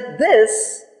fixed, that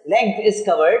this length is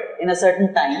covered in a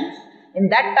certain time, in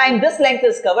that time this length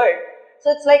is covered, so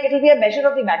it's like it will be a measure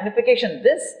of the magnification.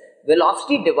 This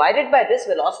velocity divided by this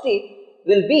velocity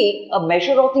will be a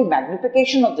measure of the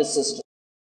magnification of this system.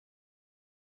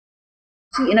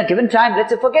 See, in a given time,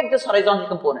 let's say, forget this horizontal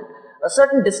component. A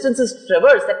certain distance is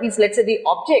traversed. That means, let's say, the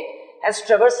object has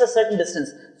traversed a certain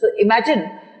distance. So, imagine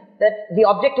that the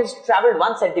object has traveled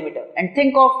 1 centimeter, and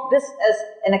think of this as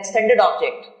an extended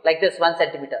object, like this 1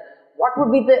 centimeter. What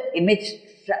would be the image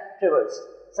traversed?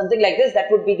 Something like this,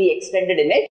 that would be the extended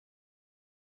image.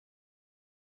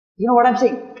 You know what I'm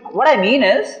saying? What I mean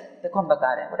is the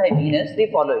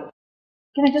following.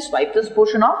 Can I just wipe this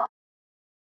portion off?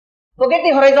 Forget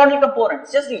the horizontal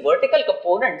components, just the vertical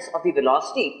components of the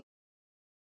velocity.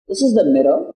 This is the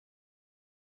mirror.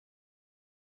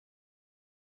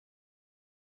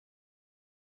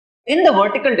 In the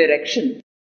vertical direction,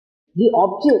 the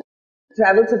object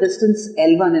travels a distance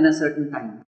L1 in a certain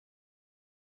time.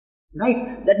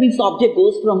 Right? That means the object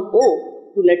goes from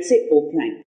O to, let's say, O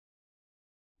prime.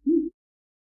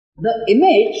 The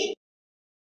image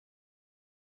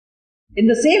in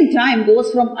the same time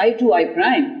goes from I to I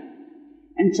prime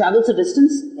and travels a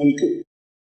distance L2.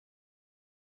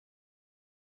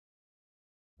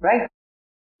 Right?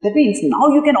 That means now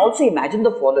you can also imagine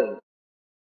the following.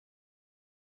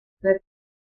 That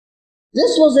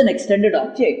this was an extended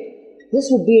object, this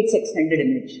would be its extended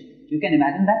image. You can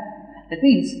imagine that? That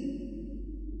means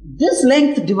this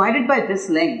length divided by this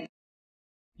length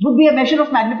would be a measure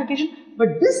of magnification,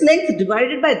 but this length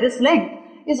divided by this length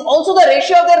is also the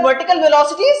ratio of their vertical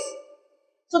velocities.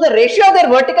 So the ratio of their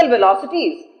vertical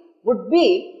velocities would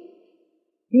be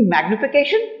the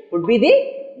magnification,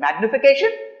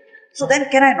 So then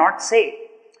can I not say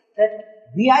that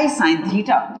Vi sin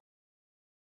theta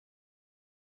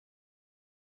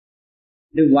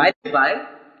divided by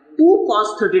 2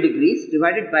 cos 30 degrees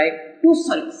divided by 2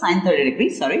 sin 30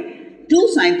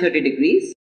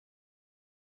 degrees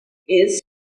is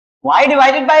y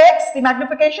divided by x, the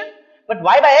magnification, but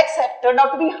y by x had turned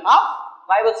out to be half.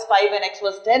 Y was 5 and x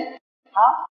was 10,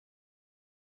 half.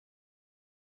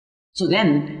 So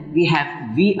then we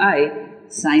have Vi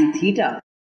sin theta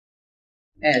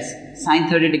as sin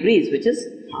 30 degrees, which is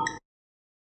half.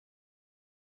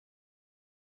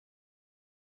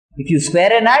 If you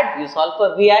square and add, you solve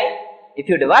for Vi. If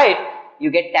you divide,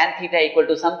 you get tan theta equal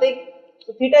to something.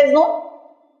 So theta is known.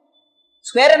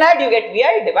 Square and add, you get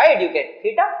Vi. Divide, you get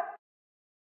theta.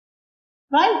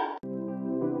 Right?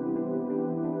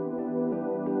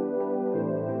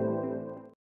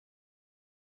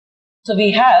 So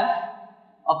we have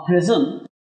a prism.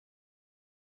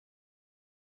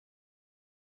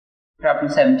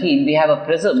 Problem 17. We have a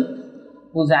prism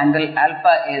whose angle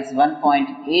alpha is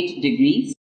 1.8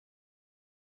 degrees.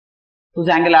 Whose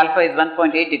angle alpha is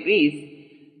 1.8 degrees,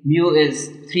 mu is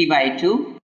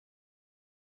 3/2.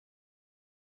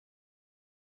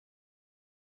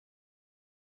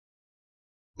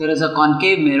 There is a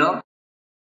concave mirror,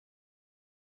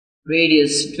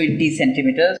 radius 20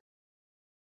 centimeters.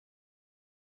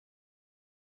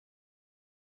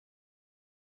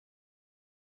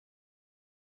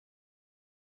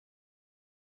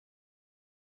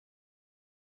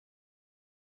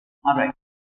 Alright.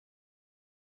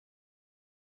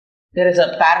 There is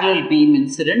a parallel beam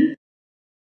incident.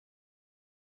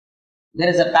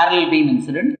 This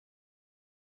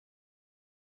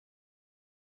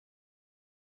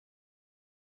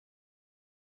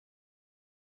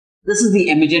is the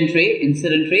emergent ray,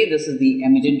 incident ray. This is the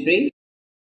emergent ray.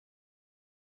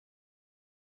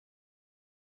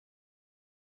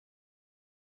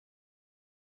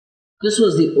 This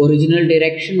was the original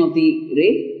direction of the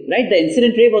ray, right? The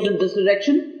incident ray was in this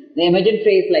direction. The emergent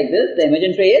ray is like this. The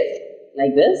emergent ray is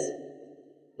like this.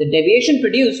 The deviation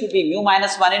produced would be mu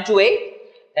minus 1 into A.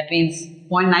 That means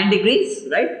 0.9 degrees,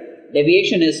 right?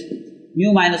 Deviation is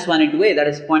mu minus 1 into A. That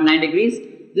is 0.9 degrees.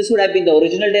 This would have been the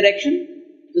original direction.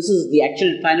 This is the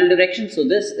actual final direction. So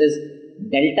this is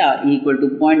delta equal to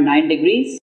 0.9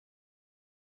 degrees.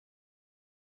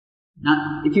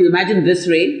 Now, if you imagine this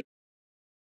ray,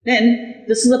 then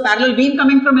this is a parallel beam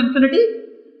coming from infinity.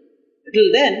 It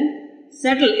will then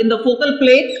settle in the focal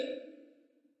plane.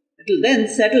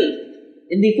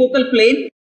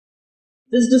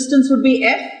 This distance would be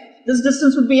f. This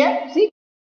distance would be f. See,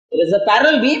 there is a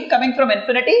parallel beam coming from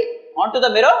infinity onto the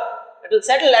mirror. It will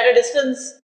settle at a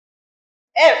distance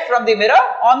f from the mirror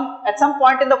on at some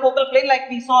point in the focal plane, like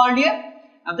we saw earlier.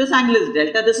 Now this angle is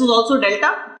delta. This is also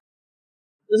delta.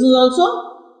 This is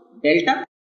also delta.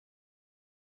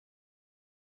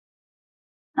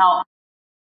 Now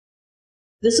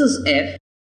this is f.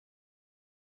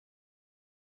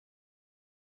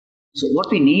 So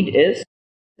what we need is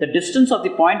the distance of the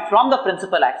point from the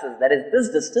principal axis, that is this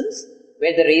distance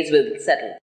where the rays will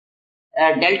settle.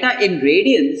 Delta in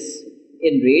radians,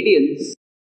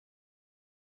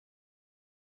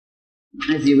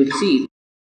 as you would see,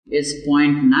 is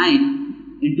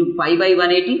 0.9 into pi by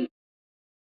 180.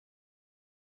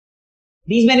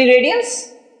 These many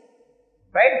radians,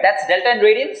 right? That's delta in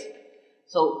radians.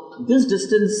 So this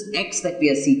distance x that we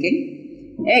are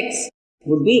seeking, x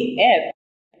would be f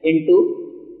into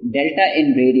delta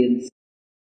in radians.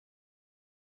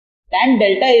 Tan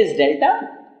delta is delta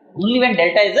only when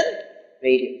delta is in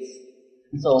radians.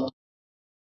 So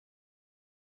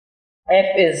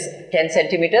f is 10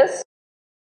 centimeters,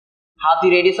 half the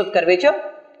radius of curvature.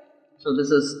 So this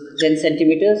is 10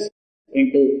 centimeters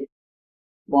into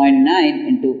 0.9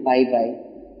 into pi by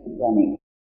 180.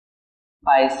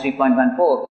 Pi is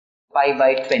 3.14, pi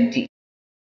by 20,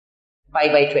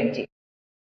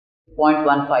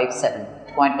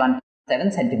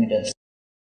 0.157 centimeters,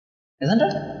 isn't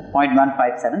it?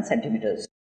 0.157 centimeters.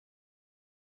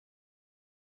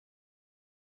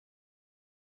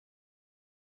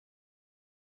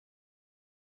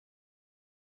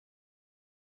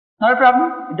 Not a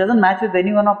problem. It doesn't match with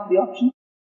any one of the options.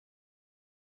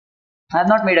 I have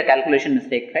not made a calculation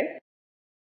mistake, right?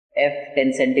 F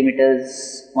 10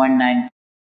 centimeters, 0.9,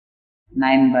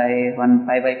 9 by 1,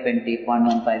 pi by 20,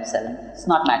 0.157. It's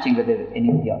not matching with any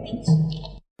of the options.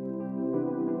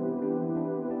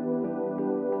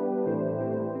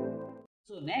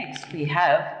 So next we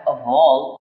have a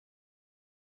wall.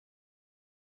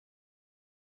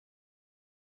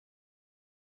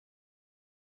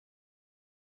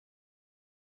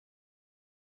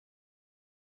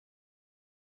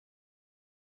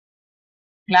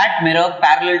 Flat mirror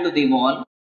parallel to the wall.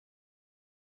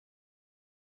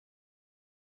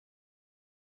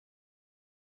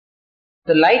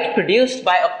 The light produced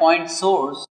by a point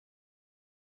source,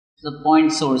 the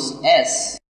point source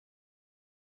S,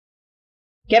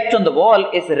 kept on the wall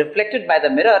is reflected by the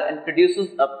mirror and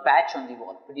produces a patch on the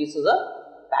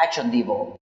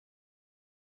wall.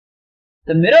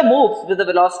 The mirror moves with the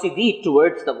velocity v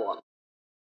towards the wall.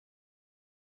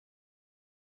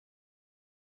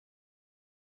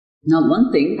 Now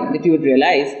one thing that you would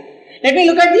realize, let me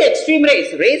look at the extreme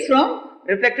rays,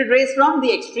 reflected rays from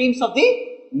the extremes of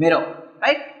the mirror,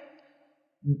 right?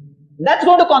 That's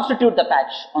going to constitute the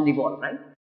patch on the wall, right?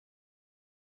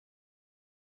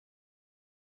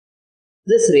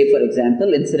 This ray, for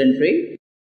example, incident ray,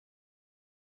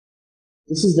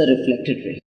 this is the reflected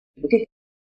ray, okay?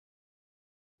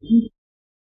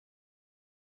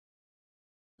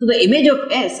 So the image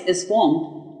of S is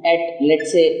formed at,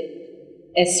 let's say,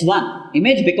 S1.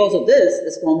 Image because of this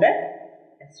is formed at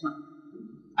S1.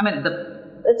 I mean,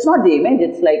 it's not the image,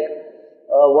 it's like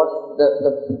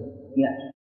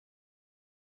yeah.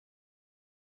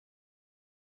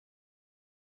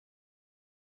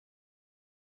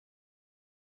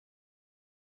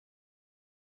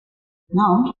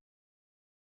 Now,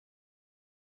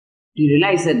 do you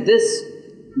realize that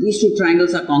these two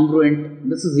triangles are congruent?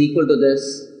 This is equal to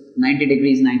this, 90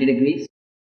 degrees, 90 degrees.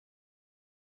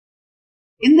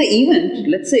 In the event,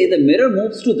 let's say the mirror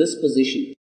moves to this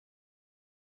position.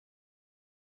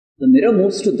 The mirror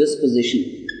moves to this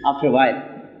position after a while,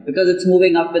 because it's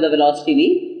moving up with a velocity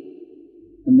v.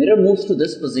 The mirror moves to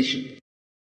this position.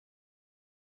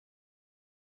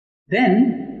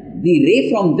 Then the ray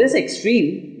from this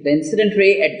extreme, the incident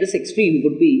ray at this extreme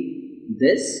would be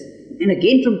this. And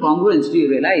again from congruence, do you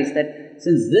realize that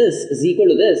since this is equal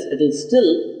to this, it will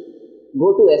still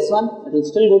go to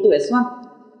S1.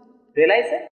 Realize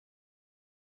that?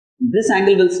 This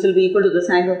angle will still be equal to this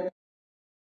angle.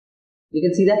 You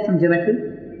can see that from geometry.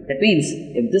 That means,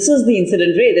 if this is the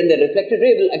incident ray, then the reflected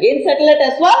ray will again settle at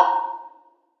S1.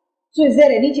 So is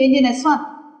there any change in S1?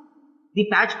 The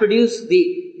patch produced,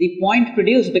 the point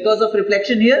produced because of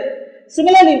reflection here.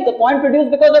 Similarly, the point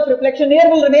produced because of reflection here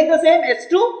will remain the same,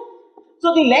 S2.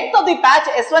 So the length of the patch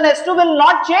S1, S2 will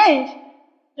not change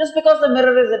just because the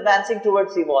mirror is advancing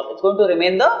towards the wall. It's going to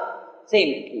remain the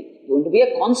same. It's going to be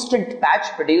a constant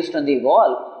patch produced on the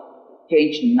wall,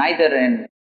 changed neither in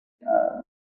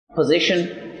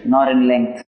position nor in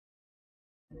length,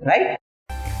 right?